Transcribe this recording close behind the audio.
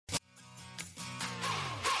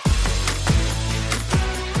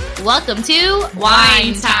Welcome to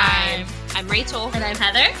Wine Time. I'm Rachel. And I'm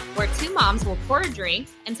Heather. Where two moms will pour a drink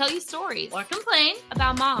and tell you stories Or complain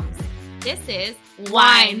about moms. This is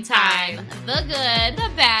Wine Time. The good,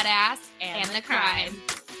 the badass, and the crime.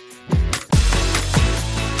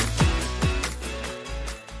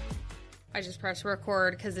 I just pressed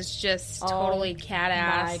record because it's just totally cat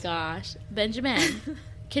ass. Oh my gosh. Benjamin,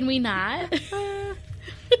 can we not?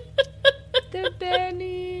 The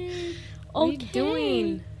Benny. What are you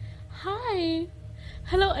doing? Hi.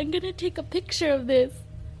 Hello, I'm going to take a picture of this.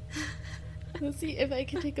 Let's see if I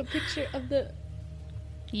can take a picture of the...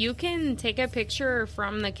 You can take a picture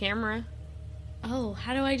from the camera. Oh,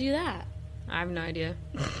 how do I do that? I have no idea.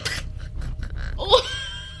 Oh,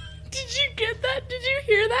 did you get that? Did you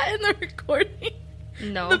hear that in the recording?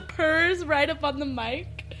 No. The purrs right up on the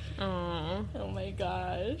mic. Oh. Oh my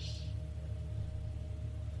gosh.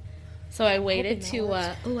 So I waited to,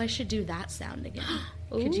 I should do that sound again.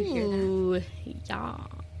 Could you hear that? Ooh, yeah.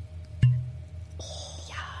 Oh.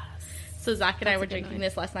 Yes. So Zach and I were drinking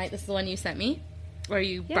this last night. This is the one you sent me, or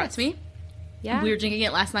you brought to me. Yeah. We were drinking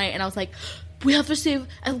it last night, and I was like, we have to save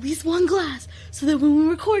at least one glass so that when we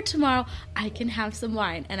record tomorrow, I can have some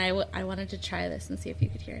wine. And I wanted to try this and see if you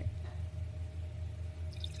could hear it.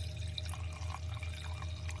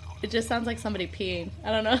 It just sounds like somebody peeing.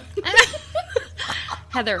 I don't know.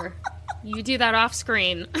 Heather, you do that off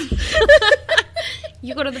screen.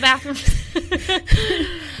 You go to the bathroom.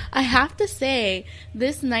 I have to say,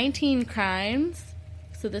 this 19 Crimes,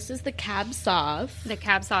 so this is the Cab Sauv. The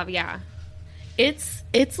Cab Sauv, yeah. It's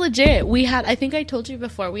legit. I think I told you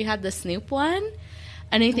before, we had the Snoop one,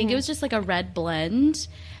 and I think it was just like a red blend,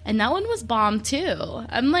 and that one was bomb too.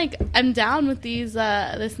 I'm down with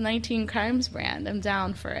this 19 Crimes brand. I'm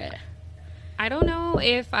down for it. I don't know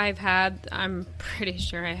if I'm pretty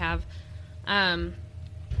sure I have.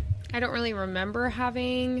 I don't really remember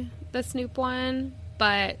having the Snoop one,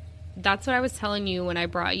 but that's what I was telling you when I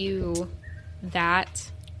brought you that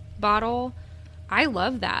bottle. I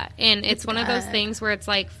love that. And it's one of those things where it's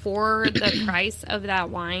like, for the price of that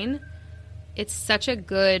wine, it's such a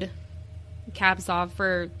good Cab Sauv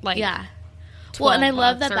for like, yeah. Well, and I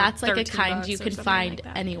love that that's like a $13 kind you can find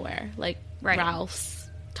like anywhere, like right. Ralph's,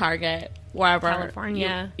 Target, wherever.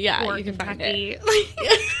 California. You can find it.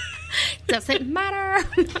 Doesn't matter.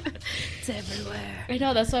 It's everywhere. I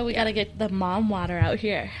know, that's why we gotta get the mom water out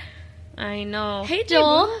here. I know. Hey,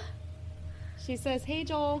 Joel. She says, hey,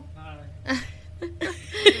 Joel. Hi.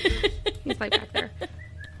 He's like back there.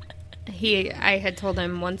 I had told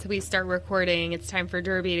him once we start recording, it's time for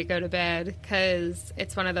Derby to go to bed, because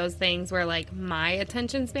it's one of those things where, like, my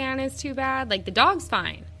attention span is too bad. Like, the dog's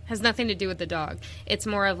fine. Has nothing to do with the dog. It's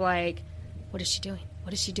more of like, what is she doing?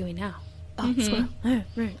 What is she doing now? Oh, squirrel.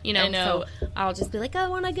 You know, I know. So I'll just be like, I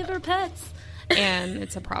want to give her pets. And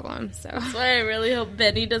it's a problem, so. That's why I really hope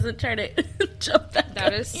Benny doesn't try to jump back.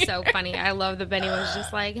 That is so funny. I love that Benny was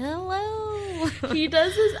just like, hello. He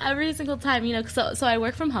does this every single time, you know, so I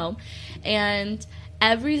work from home, and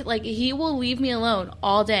he will leave me alone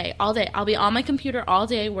all day. I'll be on my computer all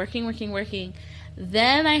day, working.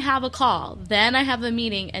 Then I have a call. Then I have a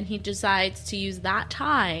meeting, and he decides to use that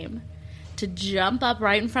time to jump up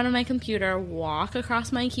right in front of my computer, walk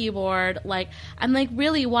across my keyboard. Like, I'm like,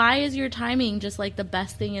 really, why is your timing just like the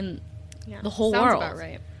best thing in the whole world? Sounds about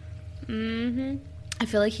right. Mm-hmm. I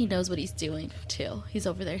feel like he knows what he's doing, too. He's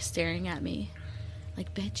over there staring at me.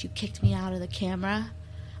 Like, bitch, you kicked me out of the camera.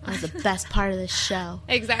 I was the best part of this show.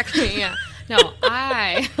 Exactly, yeah. No,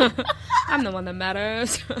 I'm the one that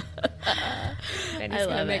matters. And he's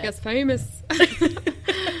going to make us famous.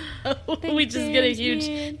 We just get a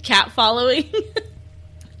huge cat following.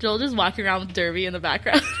 Joel just walking around with Derby in the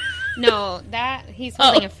background. No, he's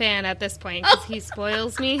holding a fan at this point because he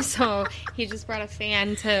spoils me, so he just brought a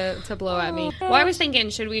fan to blow at me. Well, I was thinking,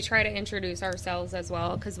 should we try to introduce ourselves as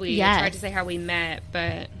well? Because we tried to say how we met,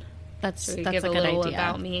 but that's give a a good little idea.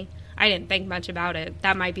 about me. I didn't think much about it.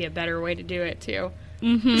 That might be a better way to do it, too.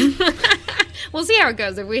 Mm-hmm. We'll see how it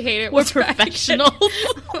goes. If we hate it, we're professional.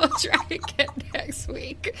 We'll try to get next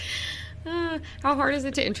week. How hard is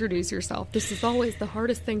it to introduce yourself? This is always the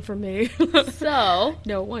hardest thing for me. So,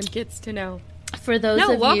 no one gets to know. For those of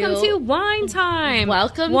you... welcome to Wine Time.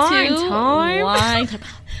 Welcome Wine to Time. Wine Time.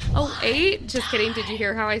 Oh, 8? Just kidding. Did you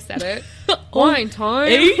hear how I said it? Wine Time.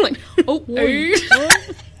 8? Like, 8. Oh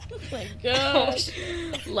my gosh.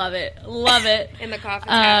 Love it. In the cough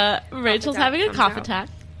attack. Rachel's having a cough attack.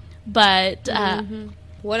 But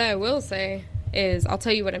what I will say is, I'll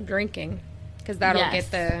tell you what I'm drinking, because that'll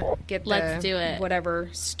get Let's do it. Whatever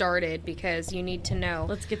started, because you need to know.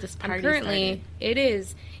 Let's get this party currently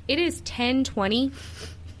started. It is 10:20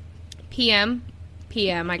 p.m.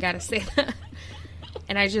 p.m. I gotta say that.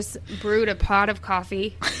 And I just brewed a pot of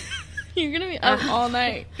coffee. You're gonna be up all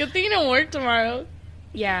night. Good thing you don't work tomorrow.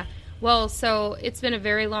 Yeah. Well, so it's been a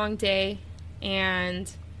very long day,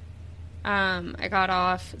 and I got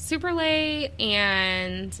off super late,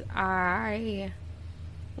 and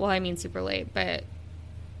super late, but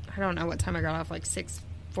I don't know what time I got off, like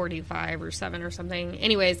 6:45 or 7 or something.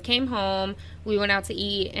 Anyways, came home, we went out to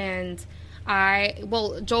eat, and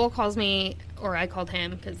Joel calls me, or I called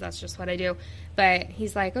him, because that's just what I do, but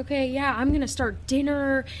he's like, okay, yeah, I'm going to start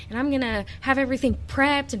dinner, and I'm going to have everything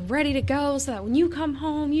prepped and ready to go, so that when you come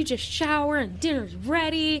home, you just shower, and dinner's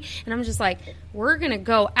ready, and I'm just like, we're going to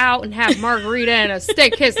go out and have margarita and a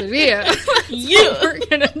steak quesadilla. That's what we're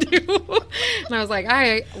going to do. And I was like,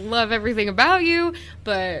 I love everything about you,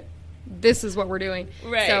 but this is what we're doing.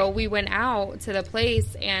 Right. So we went out to the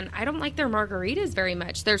place, and I don't like their margaritas very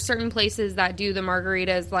much. There's certain places that do the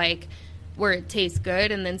margaritas, like, where it tastes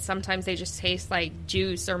good, and then sometimes they just taste like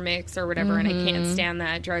juice or mix or whatever, and I can't stand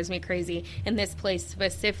that. It drives me crazy. And this place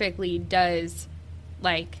specifically does,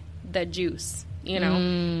 like, the juice, you know?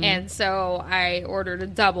 And so I ordered a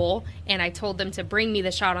double, and I told them to bring me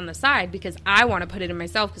the shot on the side because I want to put it in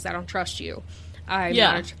myself because I don't trust you. I'm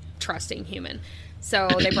not a trusting human. So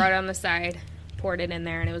they brought it on the side, poured it in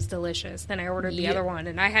there, and it was delicious. Then I ordered the other one,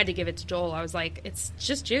 and I had to give it to Joel. I was like, it's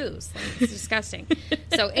just juice. Like, it's disgusting.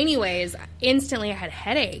 So anyways, instantly I had a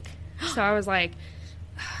headache. So I was like,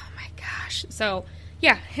 oh my gosh. So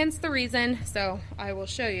yeah, hence the reason. So I will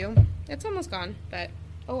show you. It's almost gone, but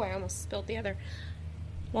I almost spilled the other.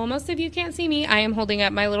 Well, most of you can't see me. I am holding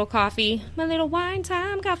up my little coffee. My little wine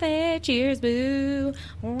time coffee. Cheers, boo.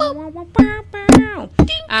 But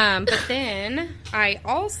then I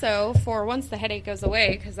also, for once the headache goes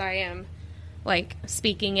away, because I am, like,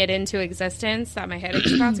 speaking it into existence that my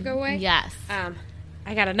headache's about to go away. Yes.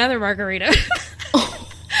 I got another margarita.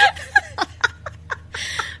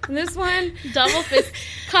 This one. Double fist.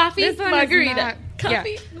 Coffee, This one margarita.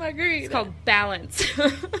 Coffee, margarita. It's called balance.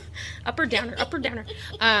 Up or downer, up or downer.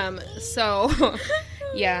 So,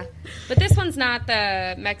 yeah. But this one's not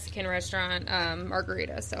the Mexican restaurant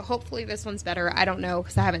margarita, so hopefully this one's better. I don't know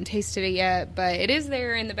because I haven't tasted it yet, but it is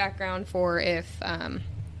there in the background for if I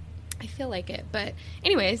feel like it. But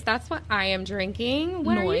anyways, that's what I am drinking.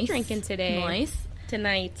 What are you drinking today?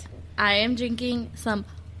 Tonight. I am drinking some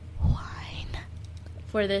wine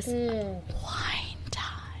for this wine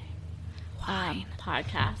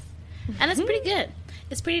podcast. And it's pretty good.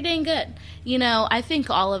 It's pretty dang good. You know, I think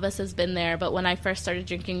all of us has been there, but when I first started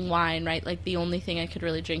drinking wine, right, like the only thing I could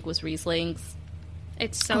really drink was Rieslings.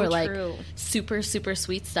 It's so like true. Super, super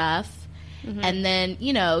sweet stuff. And then,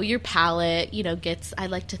 you know, your palate, you know, I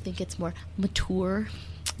like to think it's more mature.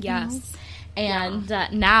 Yes. You know? And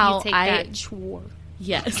now you take that chore.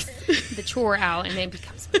 Yes. The chore out and it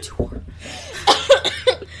becomes mature.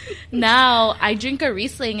 Now I drink a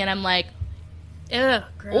Riesling and I'm like, ugh,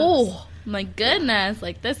 gross. Oh my goodness,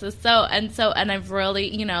 like this is and I've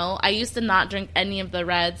really, you know, I used to not drink any of the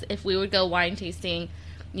reds. If we would go wine tasting,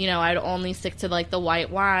 you know, I'd only stick to like the white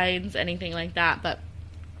wines, anything like that, but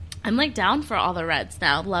I'm like down for all the reds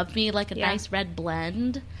now. Love me like a nice red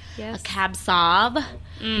blend. Yes. A Cab Sauv,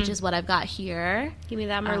 which is what I've got here. Give me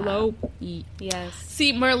that Merlot. Yes.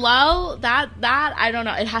 See, Merlot, that I don't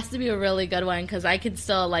know. It has to be a really good one because I could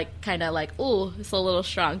still like kind of like, ooh, it's a little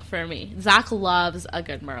strong for me. Zach loves a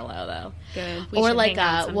good Merlot though. Good. Or like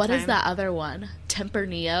what is that other one?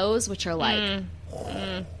 Tempranillos, which are like,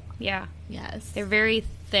 yeah, yes, they're very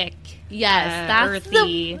thick. Yes,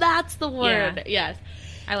 earthy. That's the word. Yeah. Yes,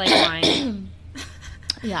 I like wine.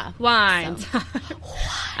 Yeah, wine. So.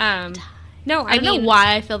 No, I don't know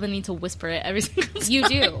why I feel the need to whisper it every single time. You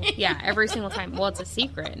do. Yeah, every single time. Well, it's a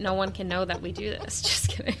secret. No one can know that we do this. Just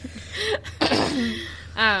kidding.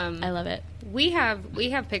 I love it. We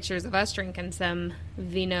have pictures of us drinking some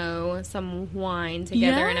vino, some wine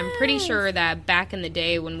together, and I'm pretty sure that back in the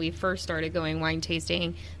day when we first started going wine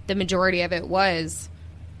tasting, the majority of it was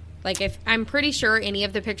like, if I'm pretty sure any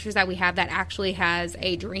of the pictures that we have that actually has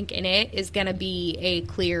a drink in it is going to be a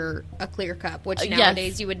clear cup, which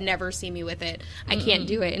nowadays you would never see me with it. I can't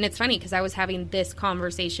do it. And it's funny because I was having this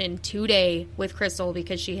conversation today with Crystal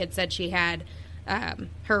because she had said she had her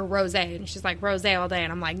rosé, and she's like, rosé all day,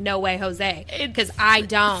 and I'm like, no way, Jose, because I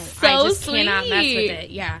don't. So I just sweet. Cannot mess with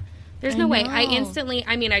it. Yeah. There's no way.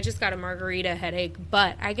 I just got a margarita headache,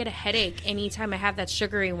 but I get a headache anytime I have that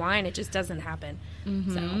sugary wine. It just doesn't happen.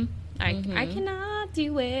 So I cannot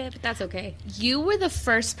do it, but that's okay. You were the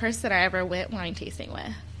first person I ever went wine tasting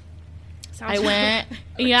with. Sounds like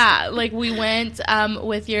we went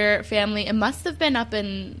with your family. It must have been up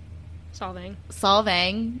in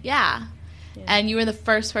Solvang. Yeah. Yeah. And you were the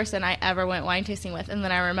first person I ever went wine tasting with. And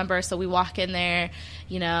then I remember, so we walk in there,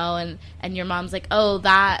 you know, and your mom's like, oh,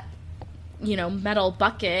 that, you know, metal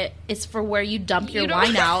bucket is for where you dump your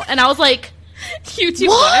wine out. And I was like, you do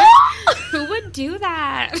what? Who would do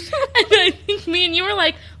that? And I think me and you were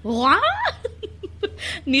like, what?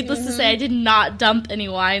 Needless to say, I did not dump any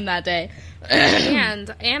wine that day.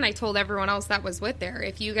 And I told everyone else that was with there,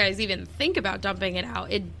 if you guys even think about dumping it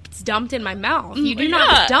out, it's dumped in my mouth. You do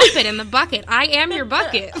not dump it in the bucket. I am your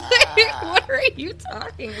bucket. What are you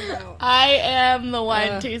talking about? I am the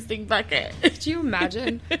wine tasting bucket. Could you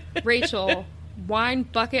imagine? Rachel, wine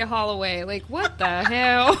bucket Holloway. Like, what the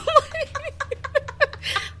hell?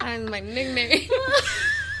 That is my nickname.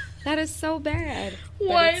 That is so bad.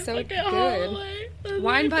 Wine it's so bucket good. Holloway.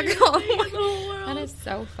 Wine bucket Holloway. That is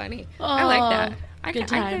so funny. I like that. Good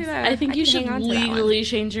times. I think you should legally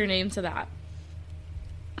change your name to that.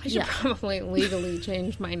 I should probably legally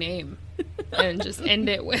change my name and just end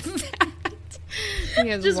it with that.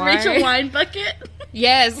 Because just Rachel Wine Bucket?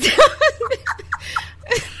 Yes.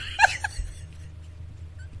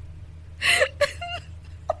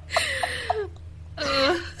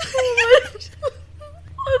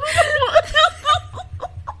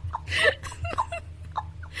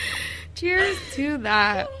 Cheers to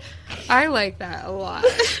that. I like that a lot.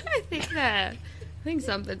 I think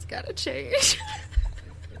something's gotta change.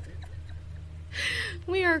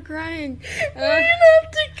 We are crying. We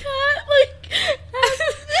have to cut.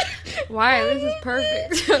 Why? This is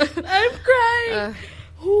perfect. I'm crying.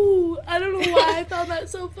 Ooh, I don't know why I found that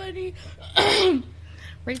so funny.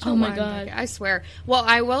 Rachel, oh my God. I swear. Well,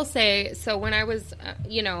 I will say, so when I was,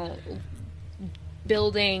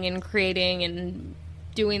 building and creating and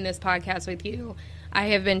doing this podcast with you, I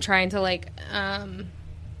have been trying to,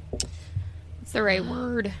 what's the right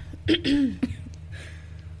word?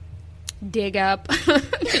 Dig up.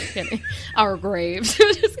 Just kidding. Our graves.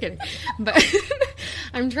 Just kidding. But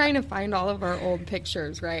I'm trying to find all of our old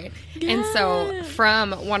pictures, right? Yeah. And so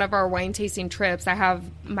from one of our wine tasting trips, I have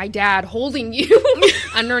my dad holding you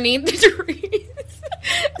underneath the trees.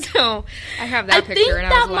 So I have that picture, and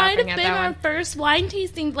I was laughing at that one. I think that might have been our first wine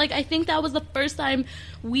tasting. I think that was the first time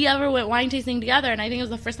we ever went wine tasting together, and I think it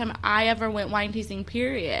was the first time I ever went wine tasting,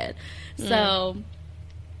 period. So,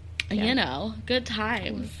 you know, good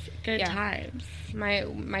times. Good times.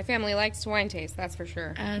 My family likes to wine taste, that's for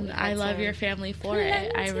sure. And I love your family for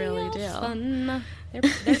it. I really do. Fun.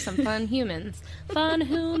 They're some fun humans. Fun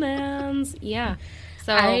humans. Yeah.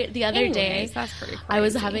 So the other day, that's pretty crazy. I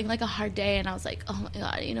was having a hard day, and I was like, oh my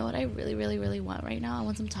God, you know what I really, really, really want right now? I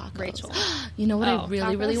want some tacos. Rachel. You know what I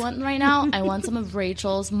really, really want right now? I want some of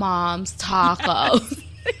Rachel's mom's tacos.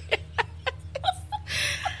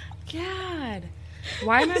 God.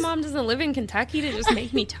 Why my mom doesn't live in Kentucky to just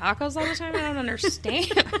make me tacos all the time? I don't understand.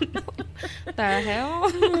 The hell?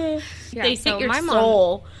 Yeah, they hit your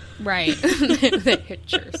soul. Right. They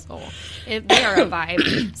hit your soul. They are a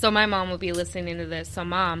vibe. So my mom will be listening to this. So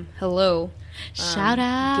Mom, hello. Shout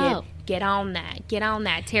out. Get on that. Get on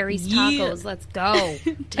that. Terry's Tacos. Let's go.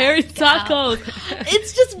 Terry's Tacos.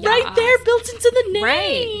 It's just right there built into the name.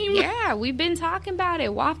 Right. Yeah, we've been talking about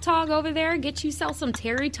it. Waft Talk over there. Get yourself some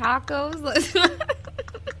Terry Tacos.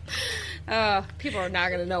 People are not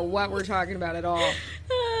going to know what we're talking about at all.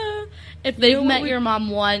 If they've met your mom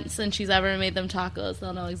once and she's ever made them tacos,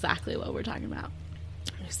 they'll know exactly what we're talking about.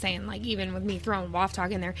 I'm just saying, even with me throwing Waft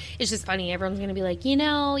Talk in there, it's just funny. Everyone's going to be like, you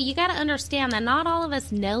got to understand that not all of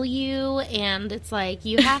us know you, and it's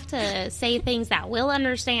you have to say things that we'll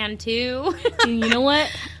understand, too. And you know what?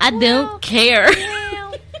 I don't care.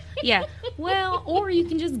 Well, yeah. Well, or you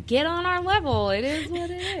can just get on our level. It is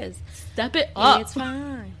what it is. Step it up. It's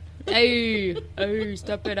fine. Hey,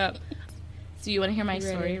 step it up. So you want to hear my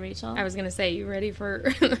story, Rachel? I was going to say, you ready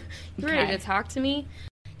for... ready to talk to me?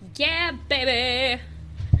 Yeah, baby.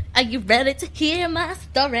 Are you ready to hear my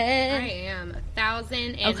story? I am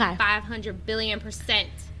 1,500 billion%.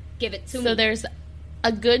 Give it to me. So there's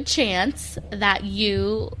a good chance that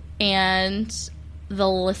you and the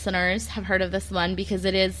listeners have heard of this one because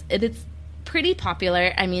it is pretty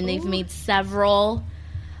popular. I mean, they've made several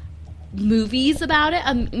movies about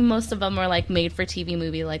it. Most of them are made for TV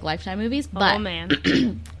movie, Lifetime movies. But oh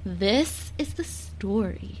man, this is the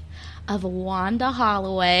story of Wanda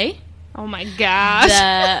Holloway. Oh my gosh,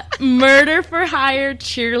 the murder for hire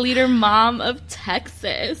cheerleader mom of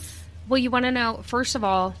Texas. Well, you want to know? First of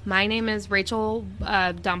all, my name is Rachel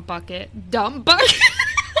Dump Bucket. Dump Bucket.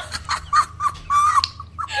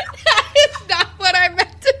 That is not what I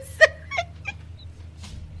meant to say.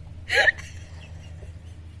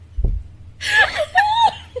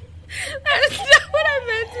 That is not what I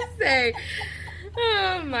meant to say.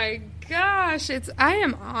 Oh my gosh, I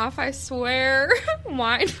am off, I swear.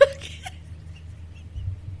 Wine bucket.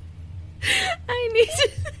 I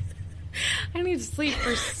need to sleep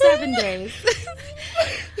for 7 days.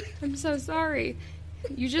 I'm so sorry.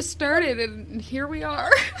 You just started and here we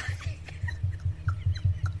are.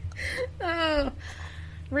 Oh,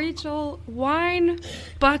 Rachel, wine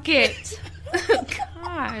bucket.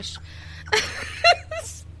 Gosh.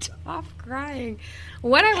 Stop crying.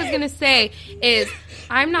 What I was going to say is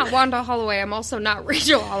I'm not Wanda Holloway. I'm also not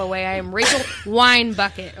Rachel Holloway. I am Rachel Wine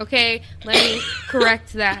Bucket, okay? Let me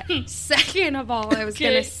correct that. Second of all, I was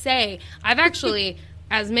going to say, I've actually,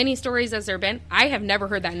 as many stories as there have been, I have never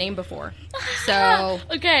heard that name before. So,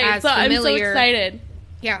 okay, so I'm so excited.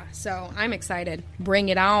 Yeah, so I'm excited. Bring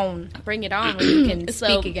it on. Bring it on when you can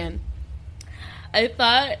speak again. I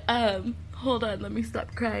thought, hold on, let me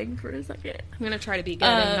stop crying for a second. I'm going to try to be good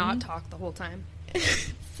and not talk the whole time.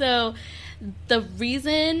 So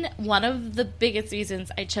one of the biggest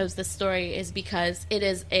reasons I chose this story is because it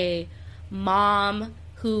is a mom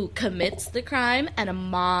who commits the crime and a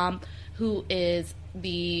mom who is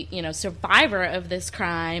the, survivor of this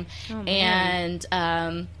crime. Oh, and,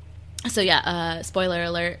 spoiler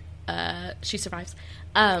alert, she survives.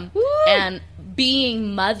 And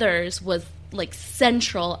being mothers was, like,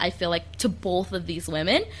 central, I feel like, to both of these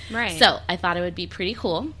women. Right. So I thought it would be pretty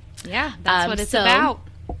cool. Yeah, that's what it's about.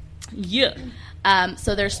 Yeah.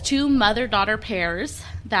 So there's two mother-daughter pairs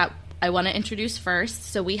that I want to introduce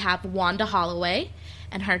first. So we have Wanda Holloway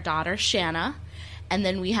and her daughter Shanna. And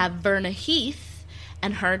then we have Verna Heath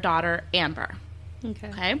and her daughter Amber.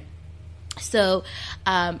 Okay? So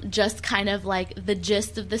just kind of like the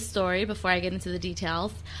gist of the story before I get into the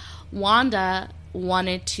details. Wanda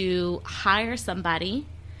wanted to hire somebody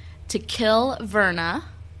to kill Verna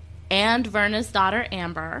and Verna's daughter,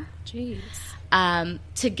 Amber. Jeez.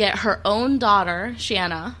 To get her own daughter,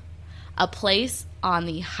 Shanna, a place on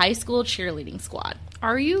the high school cheerleading squad.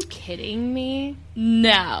 Are you kidding me?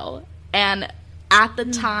 No. And at the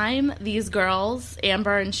time, these girls,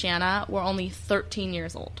 Amber and Shanna, were only 13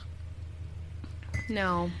 years old.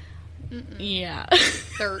 No. Yeah.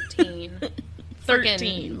 13.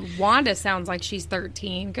 13. Wanda sounds like she's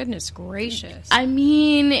 13. Goodness gracious. I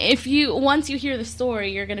mean, once you hear the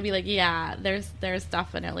story, you're going to be like, yeah, there's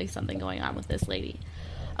definitely something going on with this lady.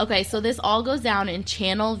 Okay, so this all goes down in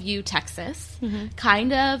Channelview, Texas. Mm-hmm.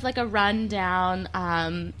 Kind of like a rundown,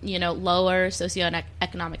 lower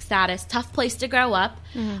socioeconomic status. Tough place to grow up.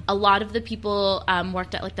 Mm-hmm. A lot of the people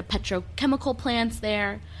worked at like the petrochemical plants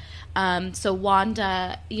there. So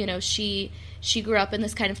Wanda, she grew up in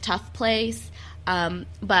this kind of tough place.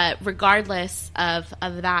 But regardless of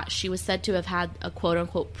that, she was said to have had a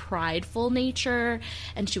quote-unquote prideful nature,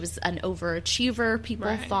 and she was an overachiever,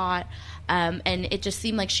 people thought. And it just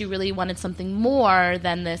seemed like she really wanted something more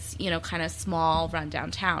than this, kind of small,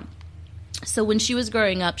 rundown town. So when she was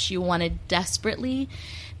growing up, she wanted desperately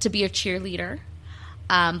to be a cheerleader,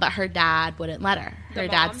 but her dad wouldn't let her. Her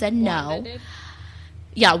dad said no.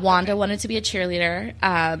 Yeah, Wanda wanted to be a cheerleader,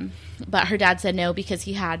 but her dad said no because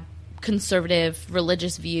he had conservative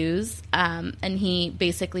religious views, and he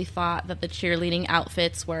basically thought that the cheerleading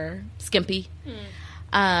outfits were skimpy.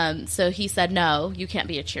 So he said, no, you can't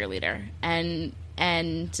be a cheerleader. And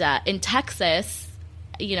in Texas,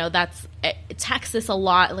 that's Texas a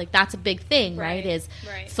lot, like that's a big thing, right? Is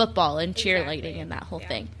football and cheerleading and that whole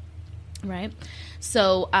thing, right?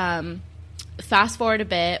 So fast forward a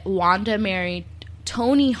bit, Wanda married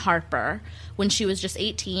Tony Harper when she was just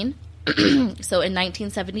 18. So in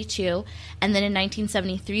 1972, and then in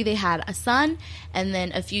 1973 they had a son, and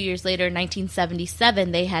then a few years later, in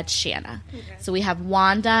 1977, they had Shanna. Okay. So we have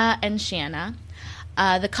Wanda and Shanna.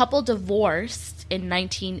 The couple divorced in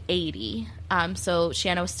 1980. So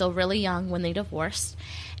Shanna was still really young when they divorced,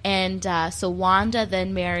 and so Wanda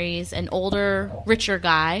then marries an older, richer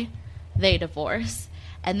guy. They divorce,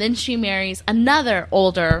 and then she marries another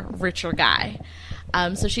older, richer guy.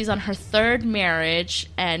 So she's on her third marriage,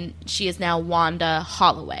 and she is now Wanda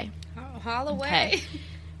Holloway. Oh, Holloway. Okay.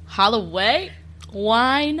 Holloway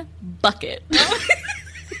Wine Bucket. Oh.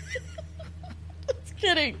 Just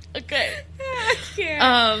kidding. Okay. I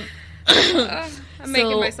can't. I'm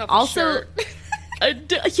making myself a shirt.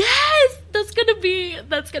 Yes! That's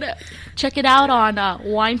gonna check it out on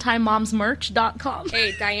winetimemomsmerch.com.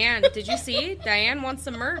 Hey, Diane, did you see? Diane wants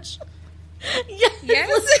some merch. Yes,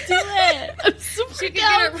 let's do it. I'm super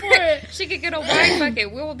down for it. She could get a wine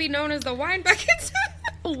bucket. We will be known as the wine buckets.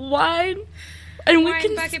 Wine, and we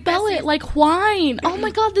can spell it like wine. Oh my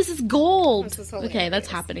god, this is gold. This is okay, that's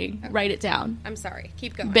happening. Okay. Write it down. I'm sorry.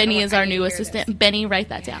 Keep going. Benny is our new assistant. Benny, write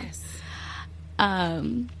that down.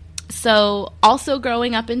 So also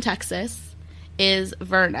growing up in Texas is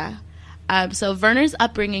Verna. So Verna's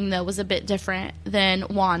upbringing, though, was a bit different than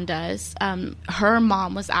Wanda's. Her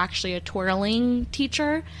mom was actually a twirling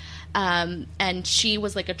teacher, and she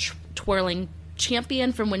was like a twirling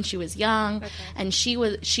champion from when she was young. Okay. And she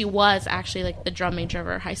was actually like the drum major of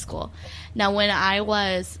her high school. Now, when I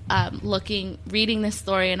was reading this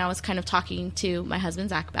story, and I was kind of talking to my husband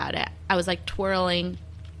Zach about it, I was like twirling.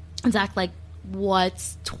 And Zach like,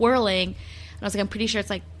 what's twirling? And I was like, I'm pretty sure it's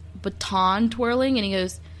like baton twirling. And he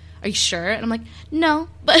goes, are you sure? And I'm like, no,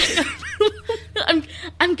 but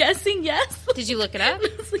I'm guessing yes. Did you look it up?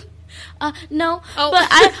 Like, no, but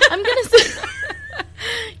I'm gonna say.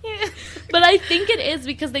 Yeah. But I think it is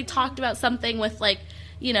because they talked about something with like,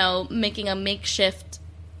 you know, making a makeshift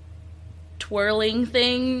twirling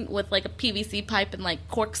thing with like a PVC pipe and like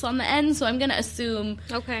corks on the end. So I'm gonna assume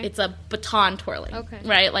it's a baton twirling,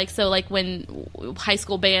 right? Like so, like when high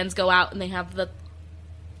school bands go out and they have the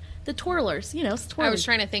twirlers, you know. Twirling. I was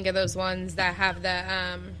trying to think of those ones that have the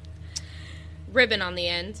ribbon on the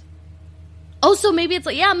end. Oh, so maybe it's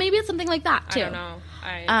like, yeah, maybe it's something like that too. I don't know.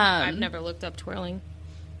 I've never looked up twirling,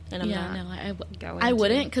 and I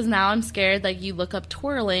wouldn't, because now I'm scared. Like you look up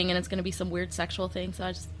twirling, and it's going to be some weird sexual thing. So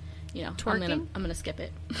I just, you know, twerking? I'm gonna skip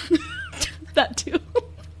it. That too.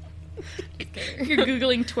 You're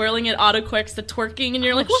googling twirling, it autocorrects to twerking, and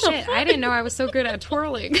you're like, what shit? I didn't know I was so good at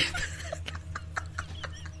twirling.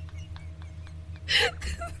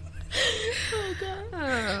 Oh god.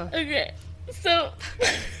 Oh. Okay. So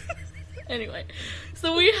anyway,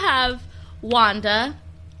 so we have Wanda,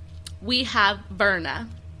 we have Verna.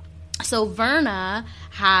 So Verna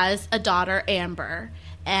has a daughter, Amber,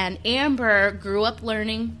 and Amber grew up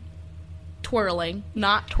learning twirling,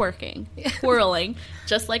 not twerking, twirling,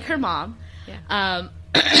 just like her mom. Yeah.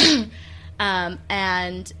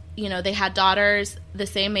 And you know, they had daughters the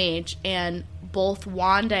same age, and both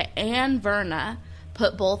Wanda and Verna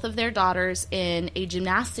put both of their daughters in a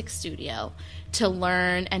gymnastics studio to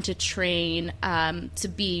learn and to train to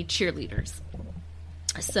be cheerleaders.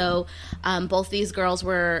 So both these girls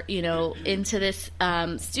were, you know, into this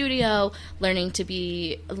studio,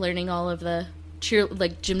 learning all of the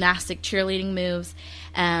gymnastic cheerleading moves.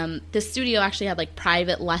 The studio actually had like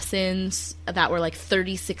private lessons that were like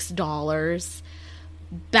 $36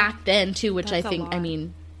 back then too, which I think, I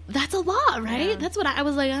mean, that's a lot, right? Yeah. That's what I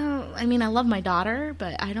was like. I mean, I love my daughter,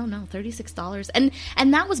 but I don't know, $36,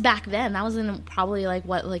 and that was back then. That was in probably like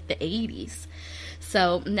the 80s.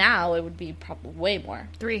 So now it would be probably way more.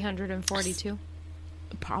 342.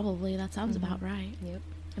 Probably, that sounds about right. Yep.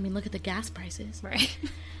 I mean, look at the gas prices, right?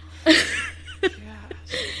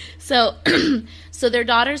 So their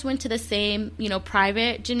daughters went to the same, you know,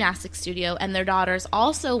 private gymnastics studio, and their daughters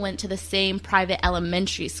also went to the same private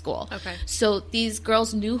elementary school. Okay. So these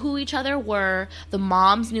girls knew who each other were. The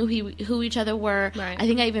moms knew who each other were. Right. I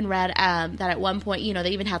think I even read that at one point, you know,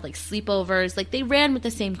 they even had like sleepovers. Like they ran with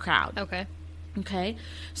the same crowd. Okay.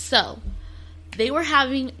 So they were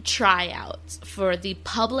having tryouts for the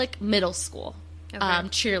public middle school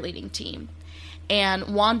cheerleading team.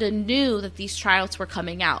 And Wanda knew that these tryouts were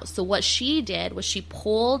coming out. So what she did was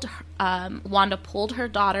Wanda pulled her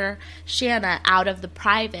daughter, Shanna, out of the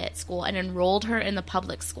private school and enrolled her in the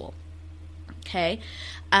public school. Okay?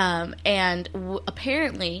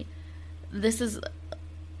 Apparently, this is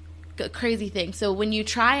a crazy thing. So when you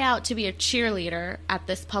try out to be a cheerleader at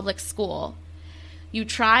this public school, you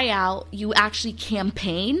try out, you actually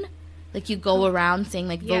campaign. Like you go around saying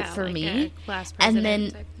like, vote for like me. A class president and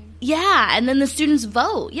then type thing. Yeah, and then the students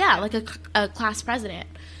vote. Yeah, like a class president.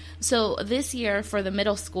 So this year for the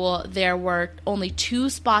middle school, there were only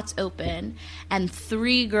 2 spots open, and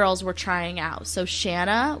 3 girls were trying out. So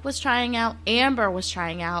Shanna was trying out, Amber was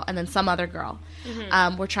trying out, and then some other girl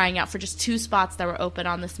were trying out for just 2 spots that were open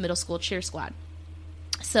on this middle school cheer squad.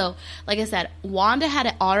 So, like I said, Wanda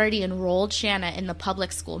had already enrolled Shanna in the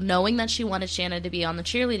public school, knowing that she wanted Shanna to be on the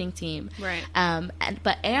cheerleading team. Right.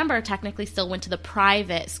 But Amber technically still went to the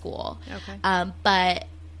private school. Okay. But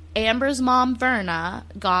Amber's mom, Verna,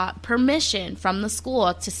 got permission from the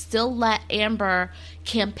school to still let Amber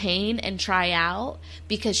campaign and try out,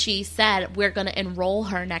 because she said, we're going to enroll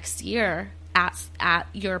her next year at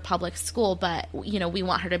your public school, but you know, we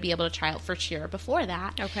want her to be able to try out for cheer before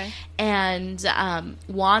that. Okay. And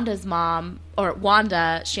Wanda,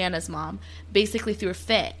 Shanna's mom, basically threw a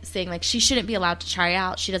fit, saying like she shouldn't be allowed to try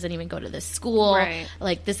out. She doesn't even go to this school. Right.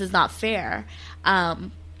 Like this is not fair.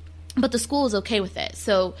 But the school was okay with it.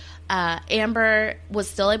 So Amber was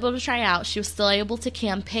still able to try out. She was still able to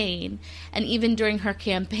campaign. And even during her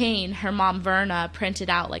campaign, her mom, Verna, printed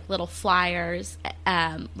out, like, little flyers,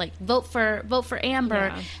 like, vote for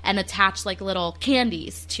Amber, and attached, like, little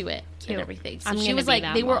candies to it. Cute. And everything. So she was like,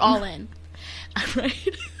 they were all in. Right?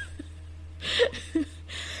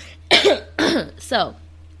 So,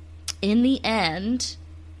 in the end,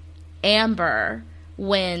 Amber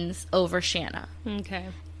wins over Shanna. Okay.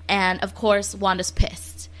 And, of course, Wanda's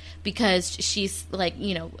pissed because she's, like,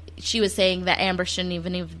 you know, she was saying that Amber shouldn't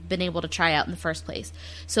even have been able to try out in the first place.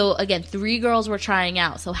 So, again, 3 girls were trying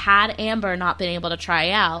out. So, had Amber not been able to try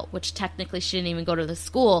out, which technically she didn't even go to the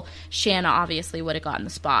school, Shanna obviously would have gotten the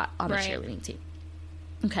spot on the cheerleading team.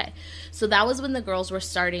 Okay. So, that was when the girls were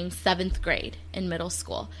starting 7th grade in middle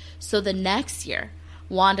school. So, the next year,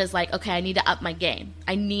 Wanda's like, okay, I need to up my game.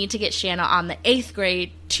 I need to get Shanna on the 8th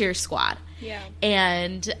grade cheer squad. Yeah.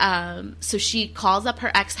 And so she calls up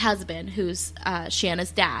her ex-husband, who's Shanna's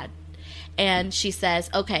dad, and she says,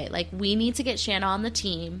 okay, like, we need to get Shanna on the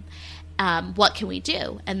team. What can we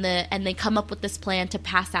do? And they come up with this plan to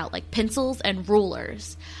pass out, like, pencils and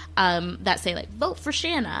rulers that say, like, vote for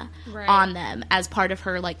Shanna on them as part of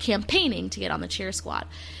her, like, campaigning to get on the cheer squad.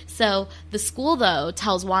 So the school, though,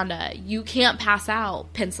 tells Wanda, you can't pass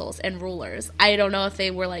out pencils and rulers. I don't know if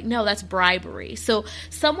they were like, no, that's bribery. So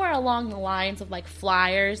somewhere along the lines of, like,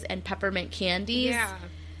 flyers and peppermint candies. Yeah.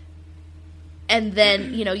 And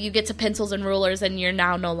then, you know, you get to pencils and rulers and you're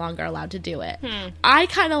now no longer allowed to do it. I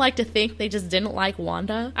kind of like to think they just didn't like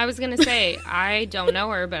Wanda. I was going to say, I don't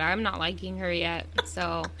know her, but I'm not liking her yet,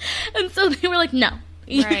 so. And so they were like, no,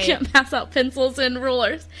 you can't pass out pencils and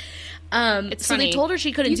rulers. It's so funny. They told her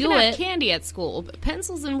she couldn't do You can it. have candy at school, but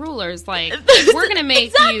pencils and rulers, like, we're going to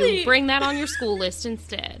make you bring that on your school list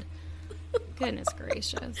instead. Goodness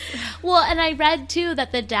gracious. Well, and I read, too,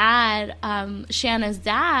 that the dad, Shanna's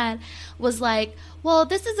dad, was like, well,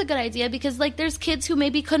 this is a good idea because, like, there's kids who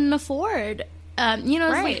maybe couldn't afford, you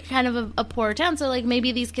know, it's like kind of a poor town. So, like,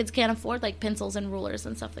 maybe these kids can't afford, like, pencils and rulers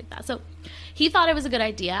and stuff like that. So he thought it was a good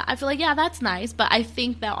idea. I feel like, yeah, that's nice. But I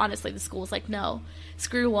think that, honestly, the school was like, no,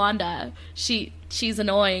 screw Wanda. She's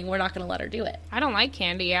annoying. We're not going to let her do it. I don't like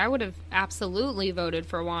candy. I would have absolutely voted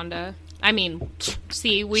for Wanda. I mean,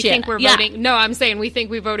 see, we think we're voting. Yeah. No, I'm saying we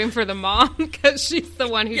think we're voting for the mom because she's the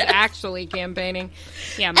one who's actually campaigning.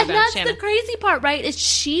 Yeah, my bad, that's Shanna. The crazy part, right? Is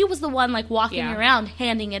she was the one, like, walking around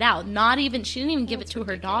handing it out. She didn't even give it to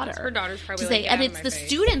her daughter. Her daughter's probably to say, and it's the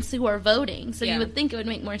students who are voting, so you would think it would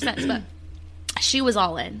make more sense, but she was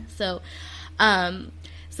all in. So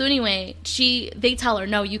anyway, they tell her,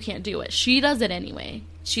 no, you can't do it. She does it anyway.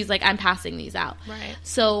 She's like, I'm passing these out. Right.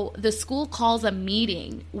 So the school calls a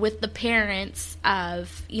meeting with the parents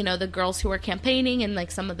of, you know, the girls who are campaigning and,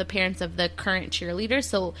 like, some of the parents of the current cheerleaders.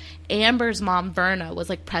 So Amber's mom, Verna, was,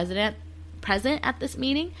 like, present at this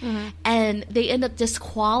meeting. Mm-hmm. And they end up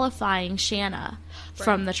disqualifying Shanna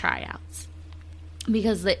from the tryouts.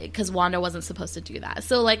 Because Wanda wasn't supposed to do that.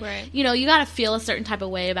 So, like, you know, you got to feel a certain type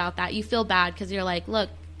of way about that. You feel bad because you're like,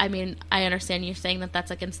 look, I mean, I understand you're saying that that's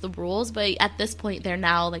against the rules, but at this point, they're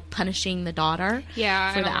now, like, punishing the daughter for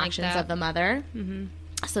the actions of the mother. Mm-hmm.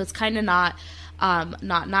 So it's kind of not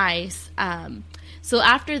nice. So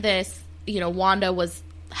after this, you know, Wanda was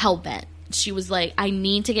hell-bent. She was like, I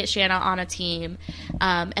need to get Shanna on a team.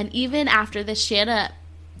 And even after this, Shanna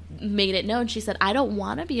made it known. She said, I don't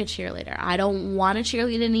want to be a cheerleader. I don't want to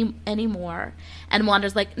cheerlead anymore. And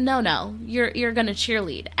Wanda's like, no, you're going to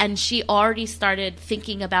cheerlead. And she already started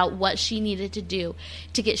thinking about what she needed to do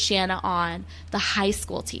to get Shanna on the high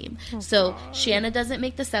school team. So Shanna doesn't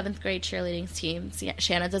make the 7th grade cheerleading team.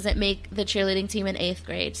 Shanna doesn't make the cheerleading team in 8th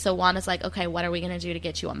grade. So Wanda's like, okay, what are we going to do to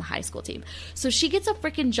get you on the high school team? So she gets a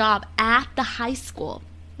freaking job at the high school.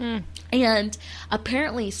 And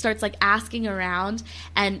apparently starts, like, asking around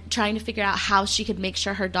and trying to figure out how she could make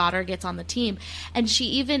sure her daughter gets on the team. And she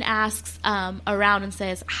even asks around and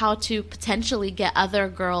says how to potentially get other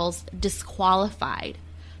girls disqualified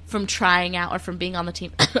from trying out or from being on the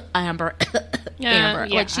team. Amber. Yeah.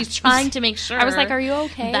 Like, she's trying to make sure. I was like, are you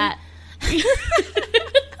okay? That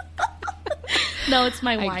no, it's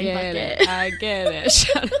my wine bucket. I get it.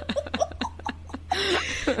 Shut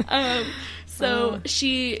up. So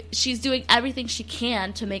she's doing everything she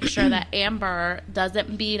can to make sure that Amber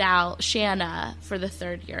doesn't beat out Shanna for the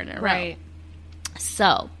 3rd year in a row. Right.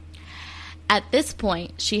 So at this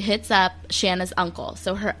point, she hits up Shanna's uncle,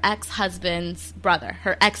 so her ex-husband's brother,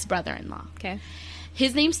 her ex-brother-in-law. Okay.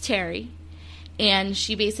 His name's Terry, and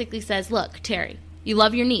she basically says, look, Terry, you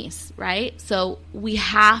love your niece, right? So we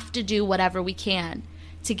have to do whatever we can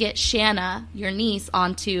to get Shanna, your niece,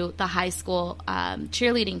 onto the high school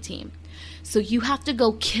cheerleading team. So you have to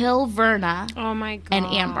go kill Verna and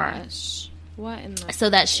Amber. What in the... So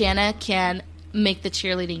that Shanna can make the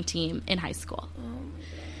cheerleading team in high school. Oh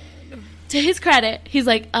my God. To his credit, he's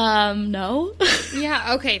like, no.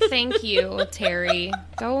 Yeah, okay, thank you, Terry.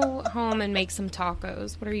 Go home and make some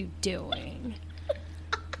tacos. What are you doing?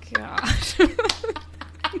 God.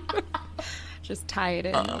 Just tie it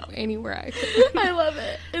in anywhere I can. I love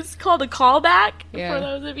it. It's called a callback, for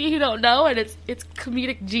those of you who don't know, and it's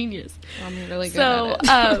comedic genius. I'm really good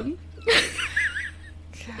at it.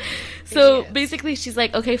 So basically she's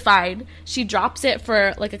like, okay, fine. She drops it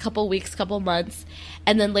for like a couple weeks, couple months,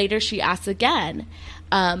 and then later she asks again.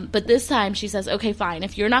 But this time she says, okay, fine.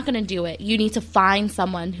 If you're not going to do it, you need to find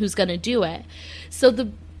someone who's going to do it. So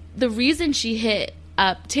the reason she hit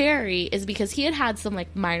up Terry is because he had some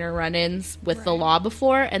like minor run-ins with the law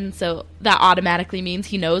before, and so that automatically means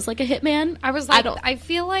he knows like a hitman. I was like, I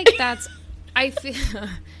feel like that's...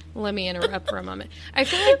 Let me interrupt for a moment. I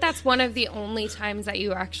feel like that's one of the only times that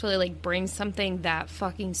you actually, like, bring something that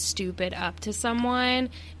fucking stupid up to someone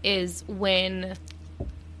is when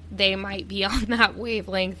they might be on that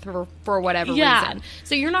wavelength for whatever reason.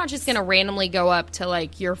 So you're not just going to randomly go up to,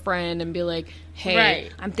 like, your friend and be like, hey,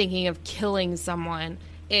 I'm thinking of killing someone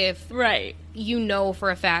if you know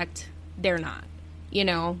for a fact they're not, you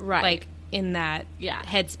know? Like, in that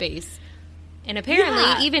headspace. And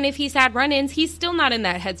apparently, even if he's had run-ins, he's still not in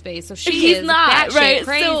that headspace. So he's not batshit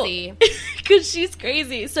crazy. Because she's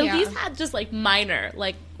crazy. So he's had just like minor,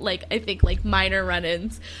 like I think like minor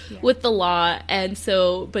run-ins with the law. And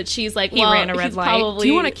so, but she's like, he ran a red light. Probably, do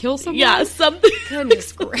you want to kill someone? Yeah, something.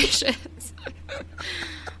 Goodness gracious.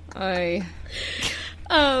 But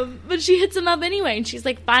she hits him up anyway, and she's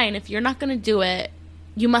like, fine, if you're not going to do it,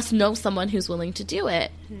 you must know someone who's willing to do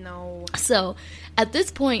it. No. So at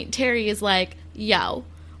this point, Terry is like, yo,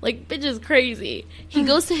 like, bitch is crazy. He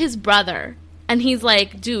goes to his brother, and he's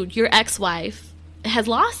like, dude, your ex-wife has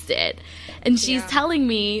lost it. And she's telling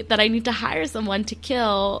me that I need to hire someone to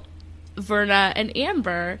kill Verna and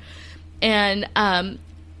Amber. And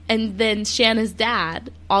then Shanna's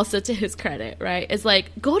dad, also to his credit, right, is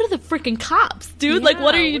like, go to the freaking cops, dude. Like,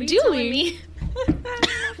 what are you doing?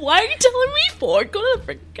 Why are you telling me for? Go to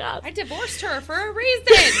the freaking cops. I divorced her for a reason.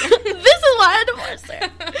 This is why I divorced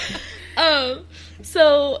her.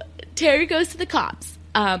 So Terry goes to the cops.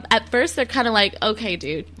 At first, they're kind of like, okay,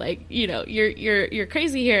 dude, like, you know, you're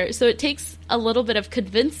crazy here. So it takes a little bit of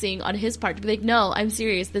convincing on his part to be like, no, I'm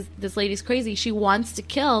serious. This lady's crazy. She wants to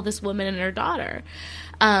kill this woman and her daughter.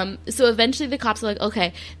 So eventually the cops are like,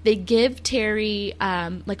 okay, they give Terry,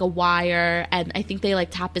 like a wire, and I think they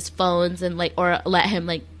like tap his phones and like, or let him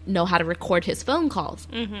like know how to record his phone calls.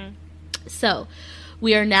 Mm-hmm. So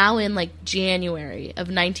we are now in like January of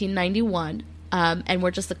 1991. And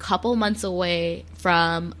we're just a couple months away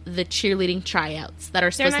from the cheerleading tryouts that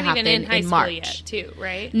are supposed to happen in March. Yet, too,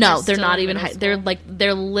 right? No, they're not even high.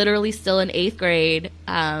 They're literally still in 8th grade,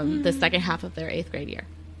 the second half of their 8th grade year.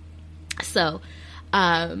 So,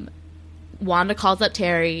 Wanda calls up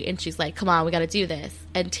Terry, and she's like, come on, we got to do this.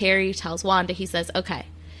 And Terry tells Wanda, he says, okay,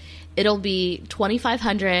 it'll be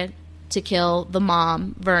 $2,500 to kill the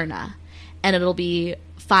mom, Verna, and it'll be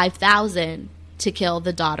 $5,000 to kill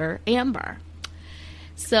the daughter, Amber.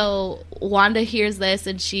 So Wanda hears this,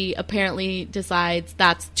 and she apparently decides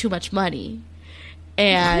that's too much money.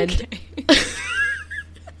 And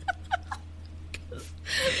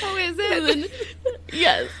oh, is it?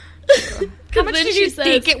 Yes. How much did you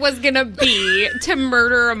think it was going to be to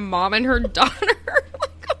murder a mom and her daughter?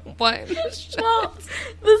 What? Well,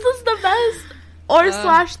 this is the best, or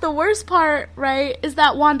slash the worst part, right, is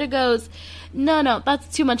that Wanda goes, no,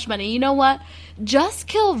 that's too much money. You know what? Just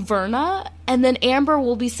kill Verna, and then Amber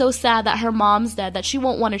will be so sad that her mom's dead that she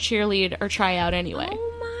won't want to cheerlead or try out anyway.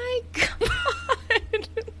 Oh my god.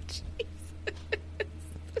 Jesus.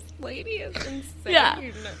 This lady is insane. Yeah.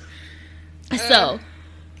 So,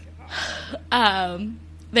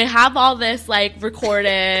 they have all this like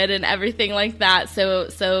recorded and everything like that.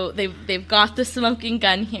 So they've got the smoking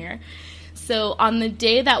gun here. So on the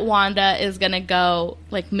day that Wanda is gonna go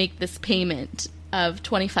like make this payment of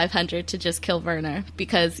 $2,500 to just kill Verna,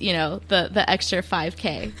 because you know the extra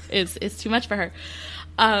 $5,000 is too much for her,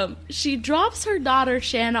 she drops her daughter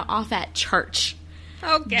Shanna off at church.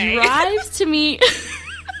 Okay. Drives to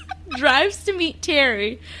meet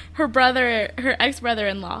Terry, her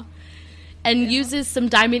ex-brother-in-law, and uses some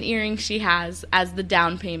diamond earrings she has as the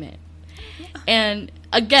down payment. And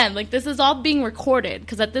again, like, this is all being recorded,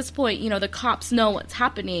 because at this point, you know, the cops know what's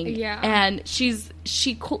happening. Yeah. And she's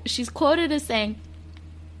quoted as saying,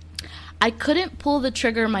 I couldn't pull the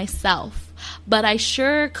trigger myself, but I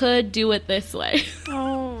sure could do it this way.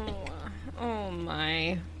 Oh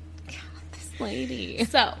my. God, this lady.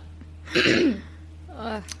 So,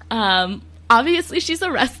 obviously she's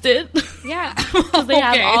arrested. Yeah. Because they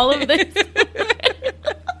have all of this.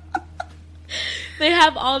 They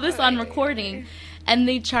have all this on recording, and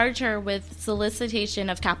they charge her with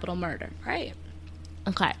solicitation of capital murder. Right.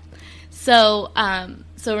 Okay. So,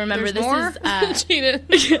 remember, There's this more?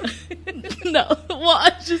 is no.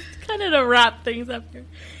 Well, just kind of to wrap things up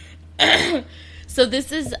here. So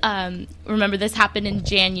this is remember, this happened in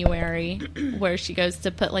January, where she goes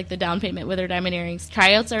to put like the down payment with her diamond earrings.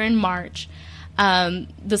 Tryouts are in March.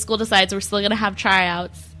 The school decides we're still going to have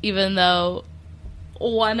tryouts, even though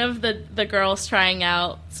one of the girls trying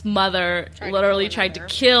out's mother literally tried to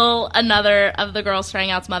kill another of the girls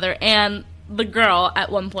trying out's mother and the girl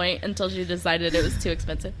at one point until she decided it was too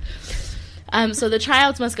expensive. So the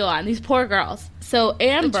tryouts must go on. These poor girls. So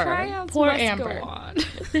Amber, poor Amber,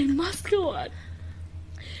 they must go on.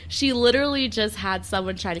 She literally just had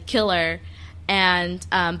someone try to kill her, and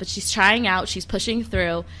but she's trying out. She's pushing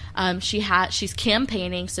through. She's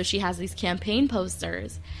campaigning, so she has these campaign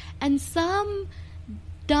posters, and some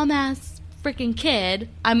dumbass freaking kid,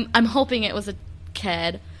 I'm hoping it was a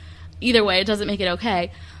kid, either way it doesn't make it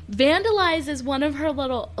okay, vandalizes one of her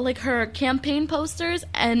little, like, her campaign posters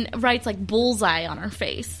and writes like bullseye on her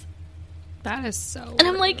face. That is so and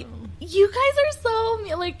I'm like, you guys are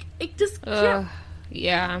so like, it just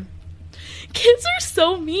yeah, kids are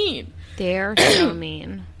so mean. They're so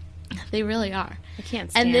mean. They really are. I can't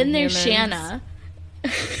stand And then there's humans. Shanna.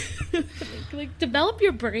 Like, develop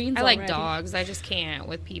your brains. I like already. dogs. I just can't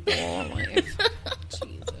with people. Like,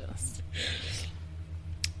 Jesus.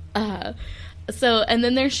 So, and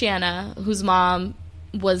then there's Shanna, whose mom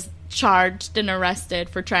was charged and arrested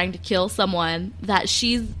for trying to kill someone that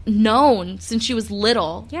she's known since she was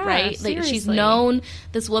little, right? Seriously. Like, she's known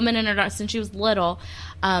this woman in her daughter since she was little.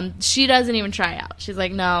 She doesn't even try out. She's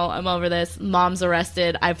like, no, I'm over this. Mom's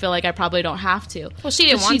arrested. I feel like I probably don't have to. Well, she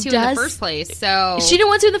didn't want to in the first place, so... She didn't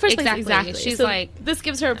want to in the first place. Exactly. She's so like... This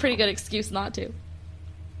gives her a pretty good excuse not to.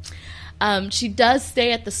 She does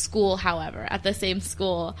stay at the school, however, at the same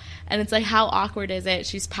school. And it's like, how awkward is it?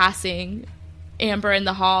 She's passing Amber in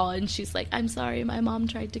the hall, and she's like, I'm sorry, my mom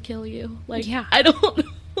tried to kill you. Like, yeah. I don't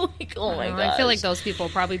know. Like, oh my god. I feel like those people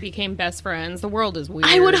probably became best friends. The world is weird.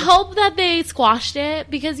 I would hope that they squashed it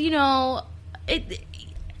because, you know,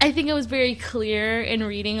 I think it was very clear in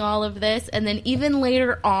reading all of this. And then even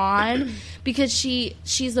later on, because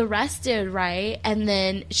she's arrested, right? And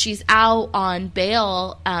then she's out on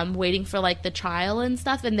bail waiting for, like, the trial and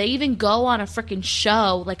stuff. And they even go on a freaking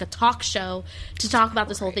show, like a talk show, to talk about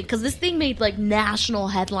this whole thing. Because this thing made, like, national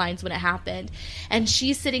headlines when it happened. And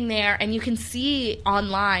she's sitting there, and you can see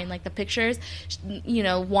online, like, the pictures, you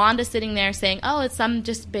know, Wanda sitting there saying, oh, it's some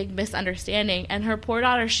just big misunderstanding. And her poor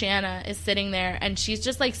daughter, Shanna, is sitting there, and she's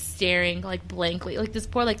just, like, staring, like, blankly. Like, this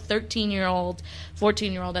poor, like, 13-year-old,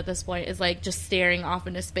 14-year-old at this point is, like, just staring off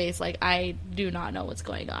into space. Like, I do not know what's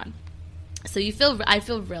going on. So I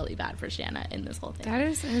feel really bad for Shanna in this whole thing. That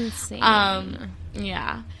is insane.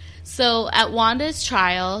 Yeah. So at Wanda's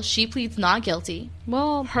trial, she pleads not guilty.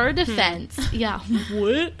 Well, her defense, yeah.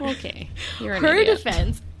 What? Okay. You're an her idiot.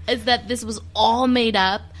 defense is that this was all made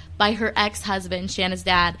up by her ex-husband, Shanna's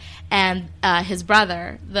dad, and his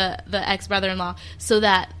brother, the ex-brother-in-law, so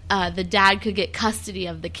that the dad could get custody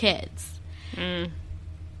of the kids. Mm.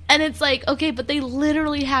 And it's like, okay, but they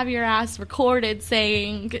literally have your ass recorded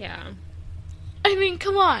saying... Yeah. I mean,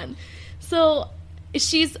 come on. So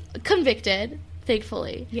she's convicted,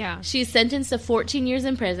 thankfully. Yeah. She's sentenced to 14 years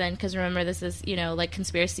in prison, because remember, this is, you know, like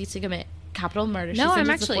conspiracy to commit capital murder. No, I'm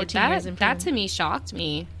actually... That to me shocked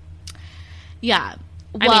me. Yeah.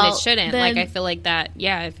 Well, I mean, it shouldn't. Then, like, I feel like that,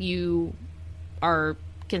 yeah, if you are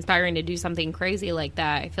conspiring to do something crazy like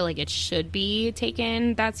that, I feel like it should be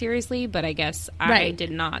taken that seriously, but I guess I did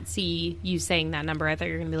not see you saying that number. I thought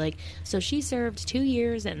you were going to be like, so she served 2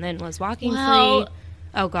 years and then was walking free.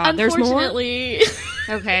 Oh, God, there's more? Unfortunately.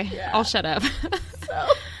 Okay, yeah. I'll shut up. So,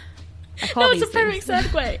 it's a perfect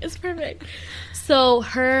segue. It's perfect. So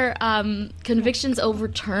her conviction's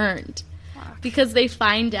overturned. Because they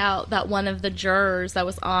find out that one of the jurors that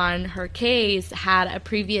was on her case had a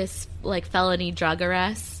previous, like, felony drug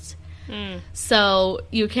arrest. Mm. So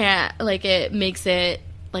you can't, like, it makes it,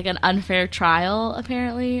 like, an unfair trial,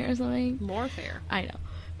 apparently, or something. More fair.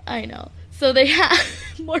 I know. So they have...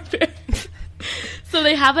 more fair. So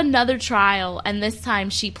they have another trial, and this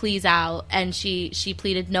time she pleads out, and she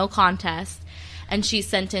pleaded no contest, and she's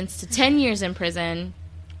sentenced to 10 years in prison,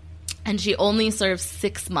 and she only serves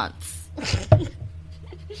 6 months.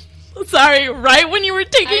 Sorry, right when you were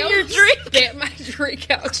taking your drink. Get my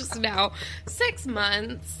drink out just now. 6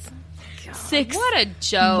 months. God, 6 what a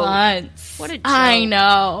joke. months. What a joke. I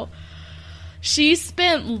know. She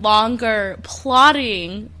spent longer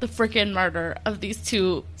plotting the freaking murder of these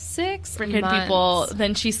 2 6 freaking months. people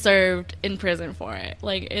than she served in prison for it.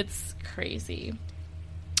 Like, it's crazy.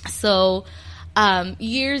 So,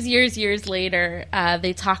 years later,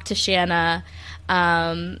 they talked to Shanna,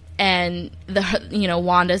 and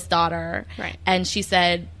Wanda's daughter. Right. And she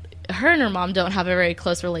said her and her mom don't have a very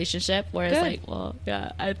close relationship, whereas, Good. like, well,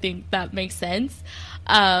 yeah, I think that makes sense.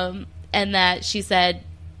 And that she said,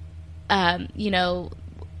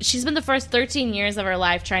 she's been the first 13 years of her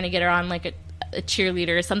life trying to get her on, like, a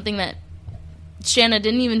cheerleader, something that Shanna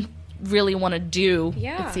didn't even really want to do,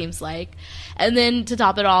 it seems like. And then to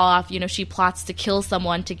top it all off, she plots to kill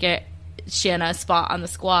someone to get Shanna a spot on the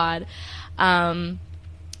squad.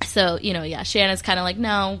 So, Shanna's kind of like,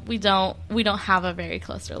 no, we don't have a very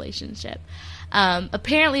close relationship.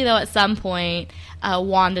 Apparently, though, at some point,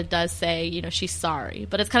 Wanda does say, she's sorry,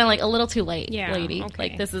 but it's kind of like a little too late, lady.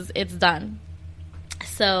 Okay. Like, it's done.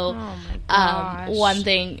 So, oh my gosh. One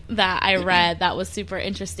thing that I read that was super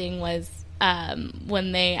interesting was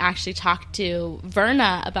when they actually talked to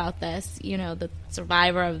Verna about this, the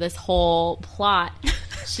survivor of this whole plot.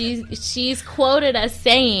 She's quoted as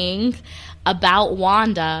saying about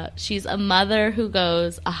Wanda, she's a mother who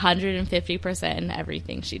goes 150% in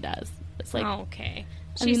everything she does. It's like, okay.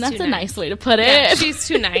 That's a nice way to put it. Yeah, she's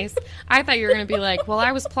too nice. I thought you were going to be like, well,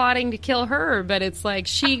 I was plotting to kill her, but it's like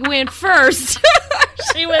she went first.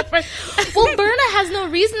 She went first. Well, Verna has no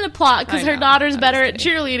reason to plot because her daughter's better at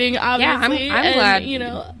cheerleading, obviously. Yeah,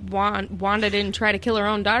 I'm glad, Wanda didn't try to kill her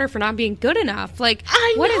own daughter for not being good enough. Like,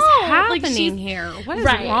 what is happening here? What is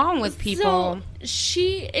wrong with people? So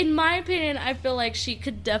she, in my opinion, I feel like she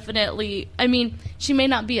could definitely, she may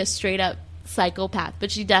not be a straight up psychopath,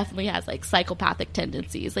 but she definitely has like psychopathic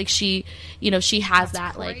tendencies. Like she has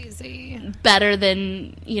that crazy. Like better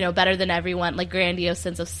than everyone, like grandiose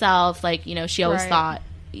sense of self. Like, she always thought,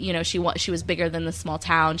 she was bigger than the small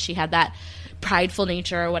town. She had that prideful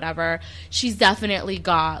nature or whatever. She's definitely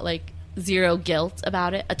got like zero guilt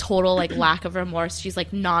about it, a total like lack of remorse. She's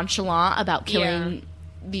like nonchalant about killing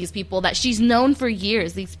these people that she's known for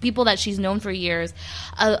years, like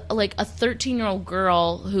a 13-year-old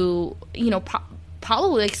girl who,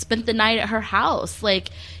 probably like spent the night at her house, like,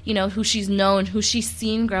 who she's known, who she's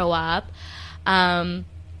seen grow up.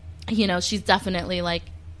 She's definitely like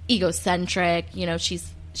egocentric,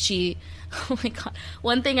 she oh my God.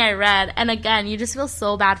 One thing I read, and again, you just feel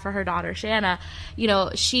so bad for her daughter, Shanna,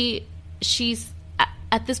 she's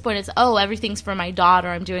at this point, it's, everything's for my daughter.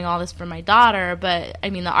 I'm doing all this for my daughter. But,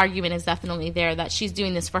 the argument is definitely there that she's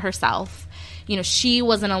doing this for herself. She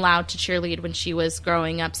wasn't allowed to cheerlead when she was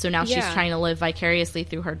growing up. So now she's trying to live vicariously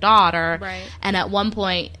through her daughter. Right. And at one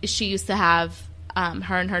point, she used to have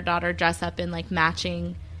her and her daughter dress up in, like,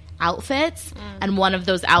 matching outfits. And one of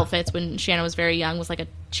those outfits, when Shanna was very young, was, like, a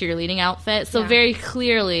cheerleading outfit. So very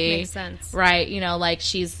clearly. Makes sense. Right. Like,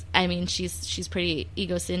 she's pretty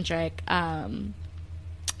egocentric.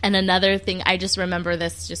 And another thing, I just remember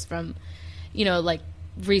this just from, like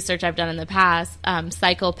research I've done in the past,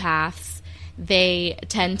 psychopaths, they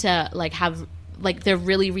tend to like have, like they're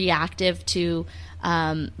really reactive to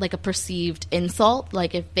like a perceived insult.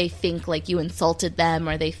 Like if they think like you insulted them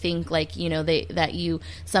or they think like, that you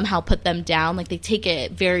somehow put them down, like they take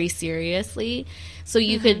it very seriously. So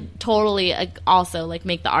you could totally also like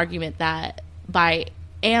make the argument that by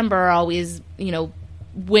Amber always,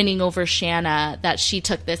 winning over Shanna, that she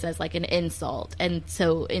took this as like an insult, and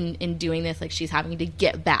so in doing this, like she's having to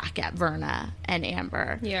get back at Verna and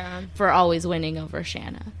Amber for always winning over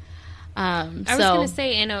Shanna. I was gonna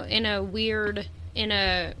say in a weird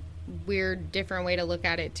different way to look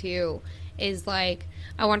at it too is like,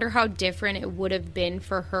 I wonder how different it would have been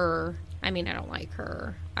for her. I don't like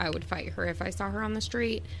her. I would fight her if I saw her on the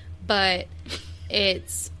street, but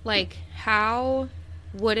it's like, how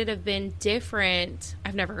would it have been different?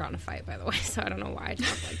 I've never gotten a fight, by the way, so I don't know why I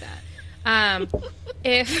talk like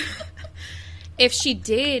that. If she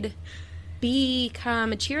did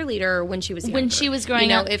become a cheerleader when she was younger, when she was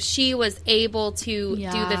growing up, if she was able to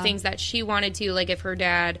do the things that she wanted to, like if her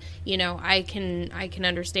dad, I can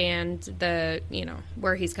understand the,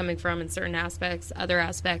 where he's coming from in certain aspects, other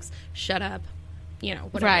aspects, shut up.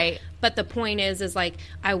 Whatever. Right. But the point is like,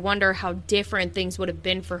 I wonder how different things would have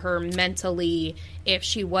been for her mentally if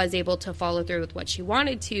she was able to follow through with what she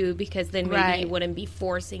wanted to, because then maybe you wouldn't be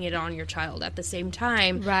forcing it on your child. At the same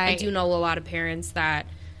time, I do know a lot of parents that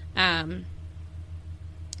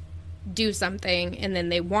do something and then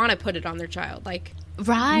they want to put it on their child. Like,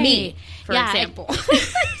 Right. Me, for example.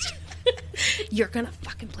 You're going to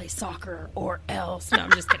fucking play soccer or else. No,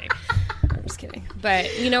 I'm just kidding.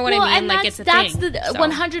 But you know what I mean? Like, it's a thing. That's the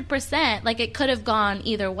 100%. Like, it could have gone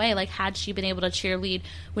either way. Like, had she been able to cheerlead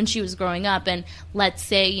when she was growing up, and let's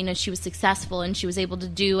say, you know, she was successful and she was able to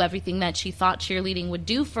do everything that she thought cheerleading would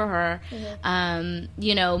do for her,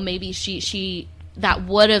 you know, maybe she that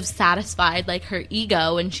would have satisfied, like, her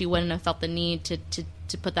ego, and she wouldn't have felt the need to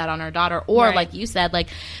put that on her daughter. Or, like you said, like,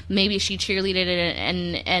 maybe she cheerleaded it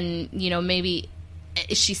and you know, maybe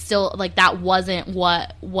she still, like, that wasn't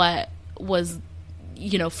what was,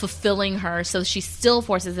 you know, fulfilling her, so she still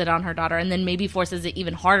forces it on her daughter, and then maybe forces it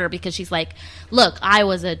even harder because she's like, look, I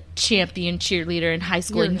was a champion cheerleader in high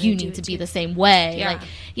school, and you need to be the same way. Yeah. Like,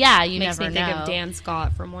 yeah, you Makes never me know. think of Dan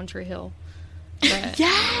Scott from One Tree Hill. But,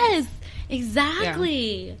 yes,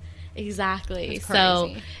 exactly. Exactly.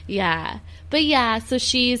 So, yeah. But yeah, so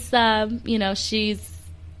she's, you know, she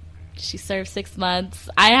served 6 months.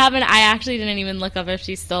 I actually didn't even look up if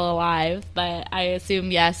she's still alive, but I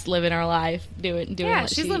assume, yes, living her life, doing yeah, what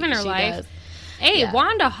she's living her life. Does. Hey, yeah.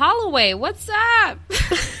 Wanda Holloway, what's up?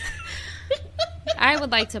 I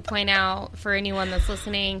would like to point out for anyone that's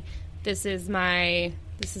listening, this is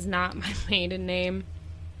not my maiden name.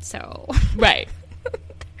 So, right.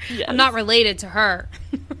 Yes. I'm not related to her.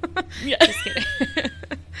 Yeah. Just kidding.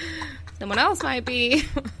 Someone else might be.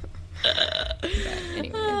 But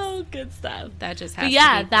anyways, oh, good stuff. That just has to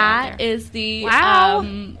yeah, be that is the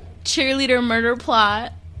cheerleader murder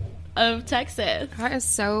plot of Texas. That is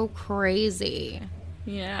so crazy.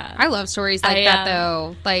 Yeah, I love stories like that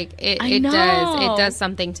though. Like it does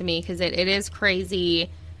something to me because it is crazy.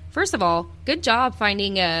 First of all, good job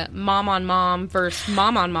finding a mom on mom versus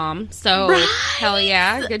mom on mom. So hell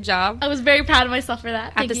yeah, good job. I was very proud of myself for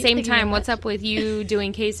that. At the same time, what's up with you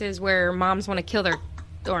doing cases where moms want to kill their,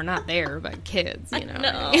 or not their, but kids, you know?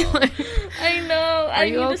 I know. Are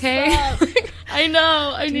you okay? I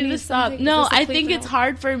know. I need to stop. No, I think it's out?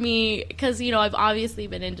 hard for me because, you know, I've obviously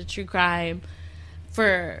been into true crime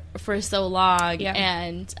for so long. Yeah.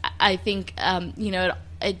 And I think, you know,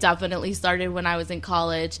 it definitely started when I was in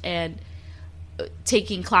college and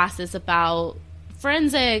taking classes about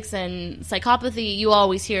forensics and psychopathy. You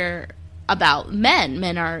always hear about men.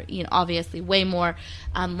 Men are, you know, obviously way more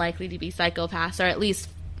likely to be psychopaths, or at least,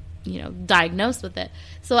 you know, diagnosed with it.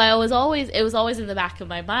 So it was always in the back of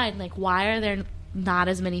my mind, like, why are there not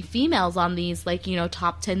as many females on these, like, you know,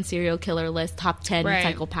 top 10 serial killer lists, top 10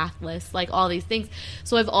 psychopath lists, like all these things.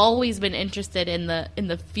 So I've always been interested in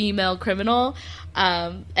the female criminal,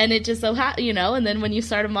 and it just so you know. And then when you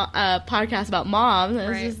start a podcast about moms,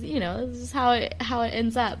 it's just, you know, this is how it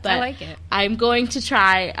ends up. But I like it. I'm going to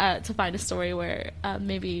try to find a story where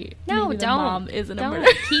maybe the mom isn't a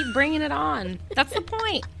murderer. Keep bringing it on. That's the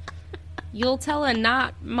point. You'll tell a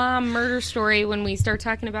not mom murder story when we start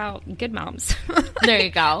talking about good moms. There you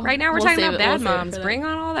go. Right now we're talking about bad moms. Bring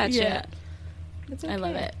on all that shit. It's okay. I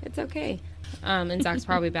love it. It's okay. And Zach's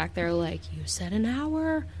probably back there like, you said an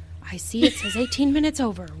hour. I see it says 18 minutes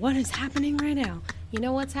over. What is happening right now? You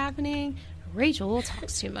know what's happening? Rachel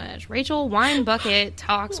talks too much. Rachel Wine Bucket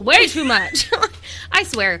talks way too much. I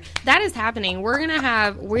swear that is happening. We're gonna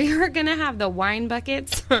have the wine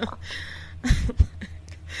buckets.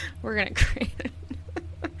 We're going to create it.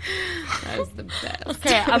 That is the best.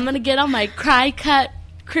 Okay, I'm going to get on my cry-cut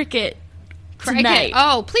cricket tonight.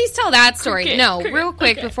 Oh, please tell that story. Real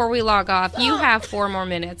quick before we log off. You have 4 more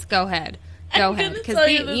minutes. Go ahead. Go ahead.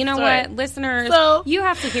 Because you know what, listeners? You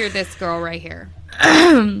have to hear this girl right here.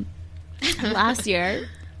 Last year,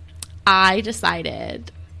 I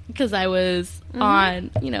decided, because I was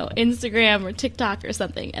on, you know, Instagram or TikTok or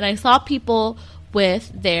something, and I saw people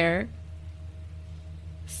with their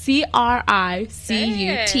CRICUT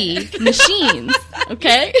machines.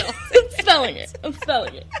 Okay? I'm spelling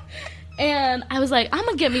it. And I was like, I'm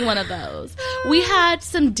going to get me one of those. We had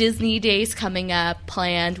some Disney days coming up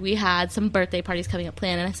planned. We had some birthday parties coming up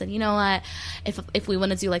planned. And I said, you know what? If we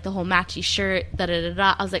want to do like the whole matchy shirt,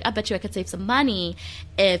 I was like, I bet you I could save some money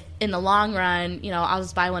if in the long run, you know, I'll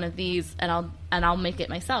just buy one of these and I'll make it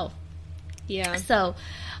myself. Yeah. So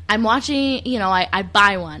I'm watching, you know, I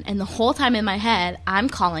buy one, and the whole time in my head, I'm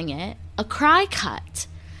calling it a cry cut.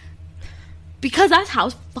 Because that's how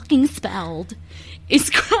it's fucking spelled. It's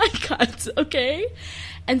cry cut, okay?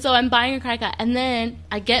 And so I'm buying a cry cut, and then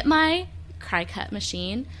I get my cry cut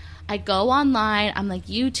machine. I go online, I'm like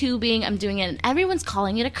YouTubing, I'm doing it, and everyone's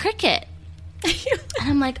calling it a cricket. And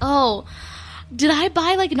I'm like, oh, did I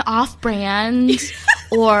buy like an off-brand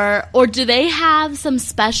or do they have some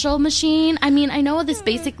special machine? I mean, I know this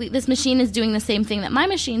machine is doing the same thing that my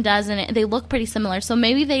machine does, and they look pretty similar. So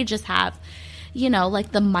maybe they just have,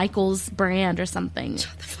 like the Michaels brand or something.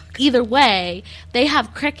 Either way, they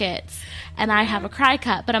have crickets and I have a cry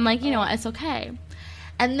cut, but I'm like, you know what, it's okay.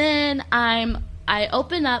 And then I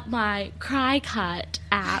open up my cry cut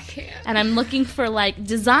app and I'm looking for like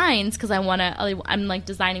designs because I'm like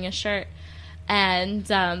designing a shirt,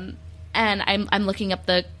 and I'm looking up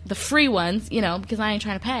the free ones, because I ain't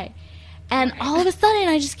trying to pay. And all of a sudden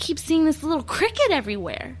I just keep seeing this little cricket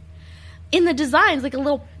everywhere in the designs, like a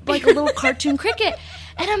little cartoon cricket.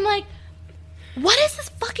 And I'm like, what is this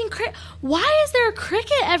fucking cricket? Why is there a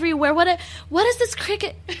cricket everywhere? What is this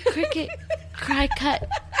cricket cry cut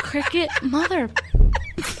cricket mother?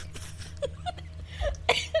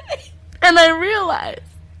 And I realized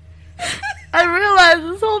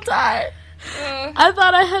this whole time I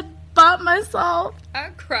thought I had bought myself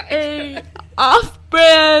a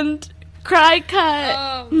off-brand cry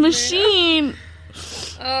cut machine.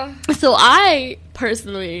 So I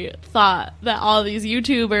personally thought that all these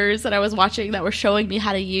YouTubers that I was watching that were showing me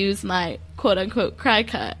how to use my quote-unquote cry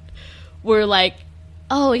cut were like,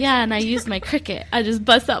 oh yeah, and I used my cricket. I just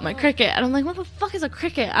bust out my cricket. And I'm like, what the fuck is a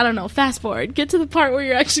cricket? I don't know. Fast forward. Get to the part where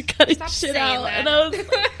you're actually cutting shit out. That. And I was like,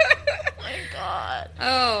 oh my God.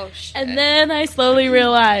 Oh, shit. And then I slowly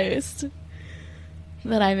realized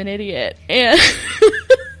that I'm an idiot. And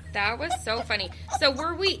that was so funny. So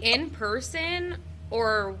were we in person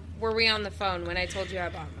or were we on the phone when I told you I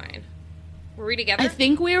bought mine? Were we together? I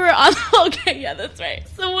think we were on... Okay, yeah, that's right.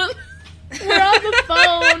 So when we're on the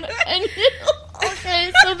phone and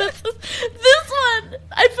okay, so this one,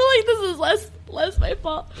 I feel like this is less my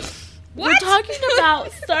fault. What? We're talking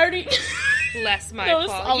about starting... Less my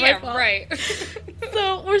fault. Yeah, my fault. Right.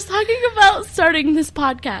 So we're talking about starting this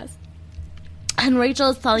podcast. And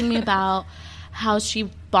Rachel is telling me about how she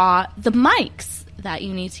bought the mics that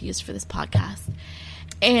you need to use for this podcast.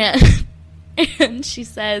 And she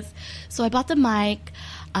says, so I bought the mic,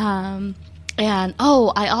 and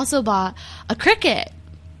I also bought a cricket.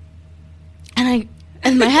 And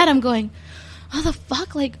in my head I'm going, oh the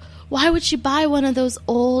fuck, like why would she buy one of those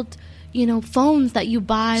old, phones that you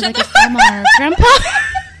buy like a grandma or grandpa?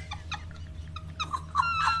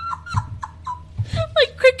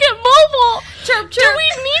 Like Cricket Mobile. Chirp, chirp. Do we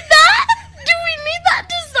need that? Do we need that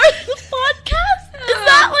to start the podcast? Is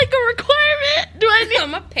that like a requirement? Do I need...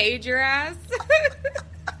 I'm gonna page your ass.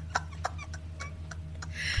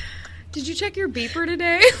 Did you check your beeper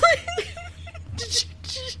today? Did you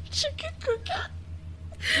check your cricket?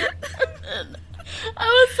 I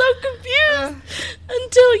was so confused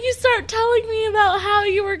until you start telling me about how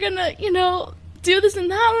you were gonna, do this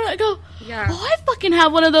and that. And I go, yeah. Oh, I fucking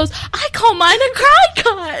have one of those. I call mine a cry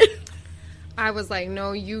cut. I was like,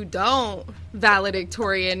 no, you don't,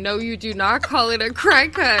 valedictorian. No, you do not call it a cry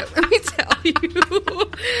cut. Let me tell you.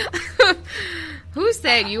 Who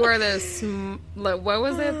said you are what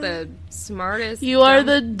was it? The smartest? You are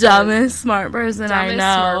the dumbest smart person I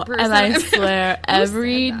know. And I swear,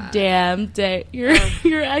 every damn day, your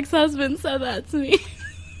ex-husband said that to me.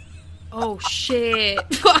 Oh, shit.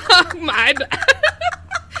 Fuck, my bad.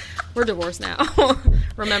 We're divorced now.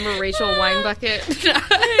 Remember Rachel Wine Bucket? Yeah.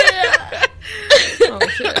 Oh,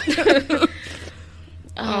 shit.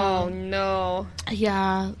 Oh, no.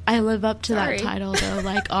 Yeah, I live up to that title, though,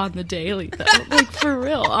 like, on the daily, though. Like, for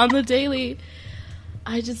real, on the daily.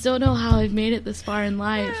 I just don't know how I've made it this far in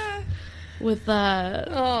life with,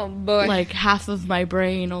 oh, boy. like, half of my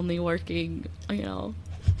brain only working, the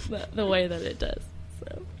way that it does,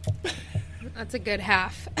 so. That's a good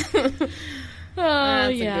half.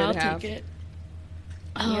 I'll take it.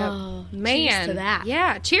 Oh, man. Cheers to that.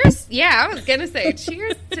 Yeah, cheers. Yeah, I was going to say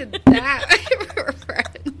cheers to that,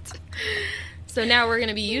 friend. So now we're going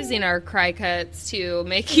to be using our cry cuts to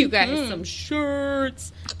make you guys some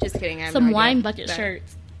shirts. Just kidding. Some wine bucket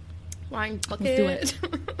shirts. Wine bucket. Let's do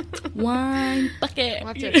it. Wine bucket.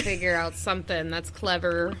 We'll have to figure out something that's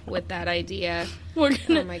clever with that idea. We're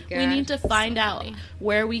gonna, oh my God. We need to find out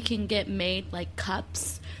where we can get made, like,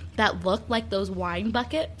 cups that look like those wine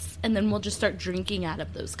buckets, and then we'll just start drinking out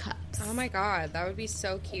of those cups. Oh my God, that would be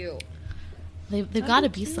so cute. They've got to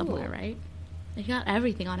be somewhere, right? They got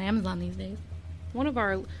everything on Amazon these days. One of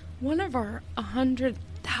our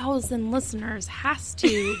 100,000 listeners has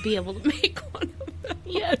to be able to make one of them.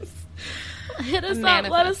 Yes. Hit us up.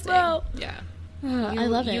 Let us know. Yeah. I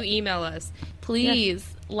love it. You email us. Please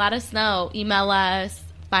let us know. Email us.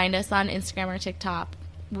 Find us on Instagram or TikTok.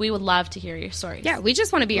 We would love to hear your stories. Yeah, we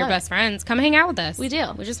just want to be your best friends. Come hang out with us. We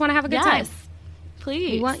do. We just want to have a good time.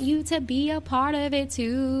 Please. We want you to be a part of it,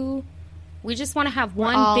 too. We just want to have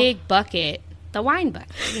one big bucket. The wine bucket.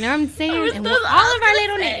 You know what I'm saying? And all of our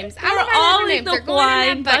little names. All of our little names are going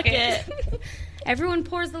in that bucket. Everyone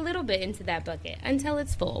pours a little bit into that bucket until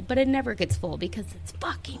it's full, but it never gets full because it's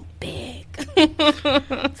fucking big.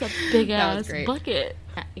 It's a big ass bucket.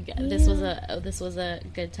 Yeah. This was a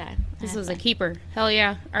good time. This was a keeper. Hell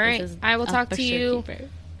yeah. All right. I will talk to you. Keeper.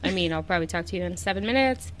 I mean, I'll probably talk to you in 7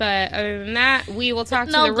 minutes, but other than that, we will talk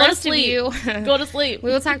to the rest of you. Go to sleep. We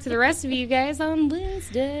will talk to the rest of you guys on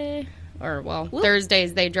Wednesday. Or, well,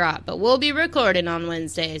 Thursdays they drop, but we'll be recording on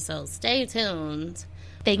Wednesday, so stay tuned.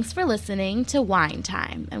 Thanks for listening to Wine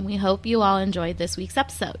Time, and we hope you all enjoyed this week's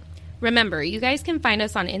episode. Remember, you guys can find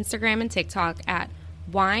us on Instagram and TikTok at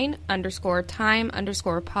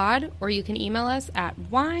wine_time_pod, or you can email us at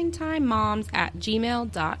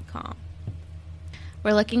winetimemoms@gmail.com.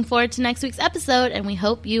 We're looking forward to next week's episode, and we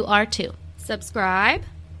hope you are too. Subscribe.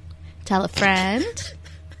 Tell a friend.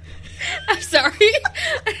 I'm sorry.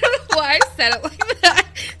 I don't know why I said it like that.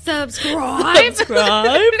 Subscribe.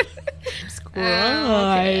 Subscribe.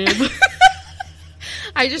 Okay.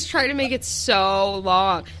 I just try to make it so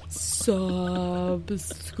long. Subscribe.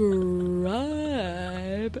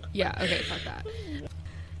 Yeah, okay, fuck that.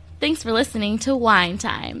 Thanks for listening to Wine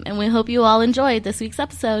Time, and we hope you all enjoyed this week's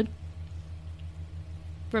episode.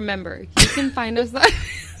 Remember, you can find us on...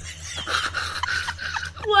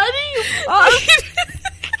 Why do you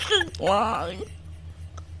long?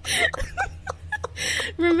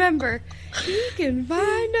 Remember, you can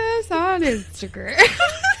find us on Instagram.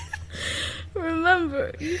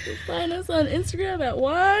 Remember, you can find us on Instagram at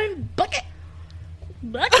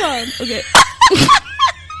winebucket.com. Okay.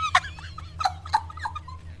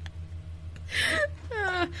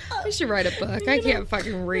 I should write a book. I can't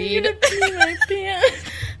fucking read. I'm gonna pee my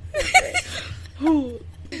pants.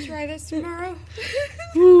 Try this tomorrow.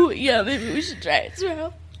 Ooh, yeah, maybe we should try it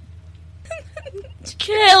tomorrow.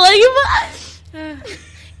 Okay, I love you, bye.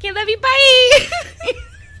 Okay, love you, bye.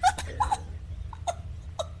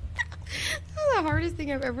 That's the hardest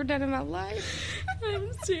thing I've ever done in my life.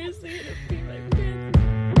 I'm seriously gonna pee my pants.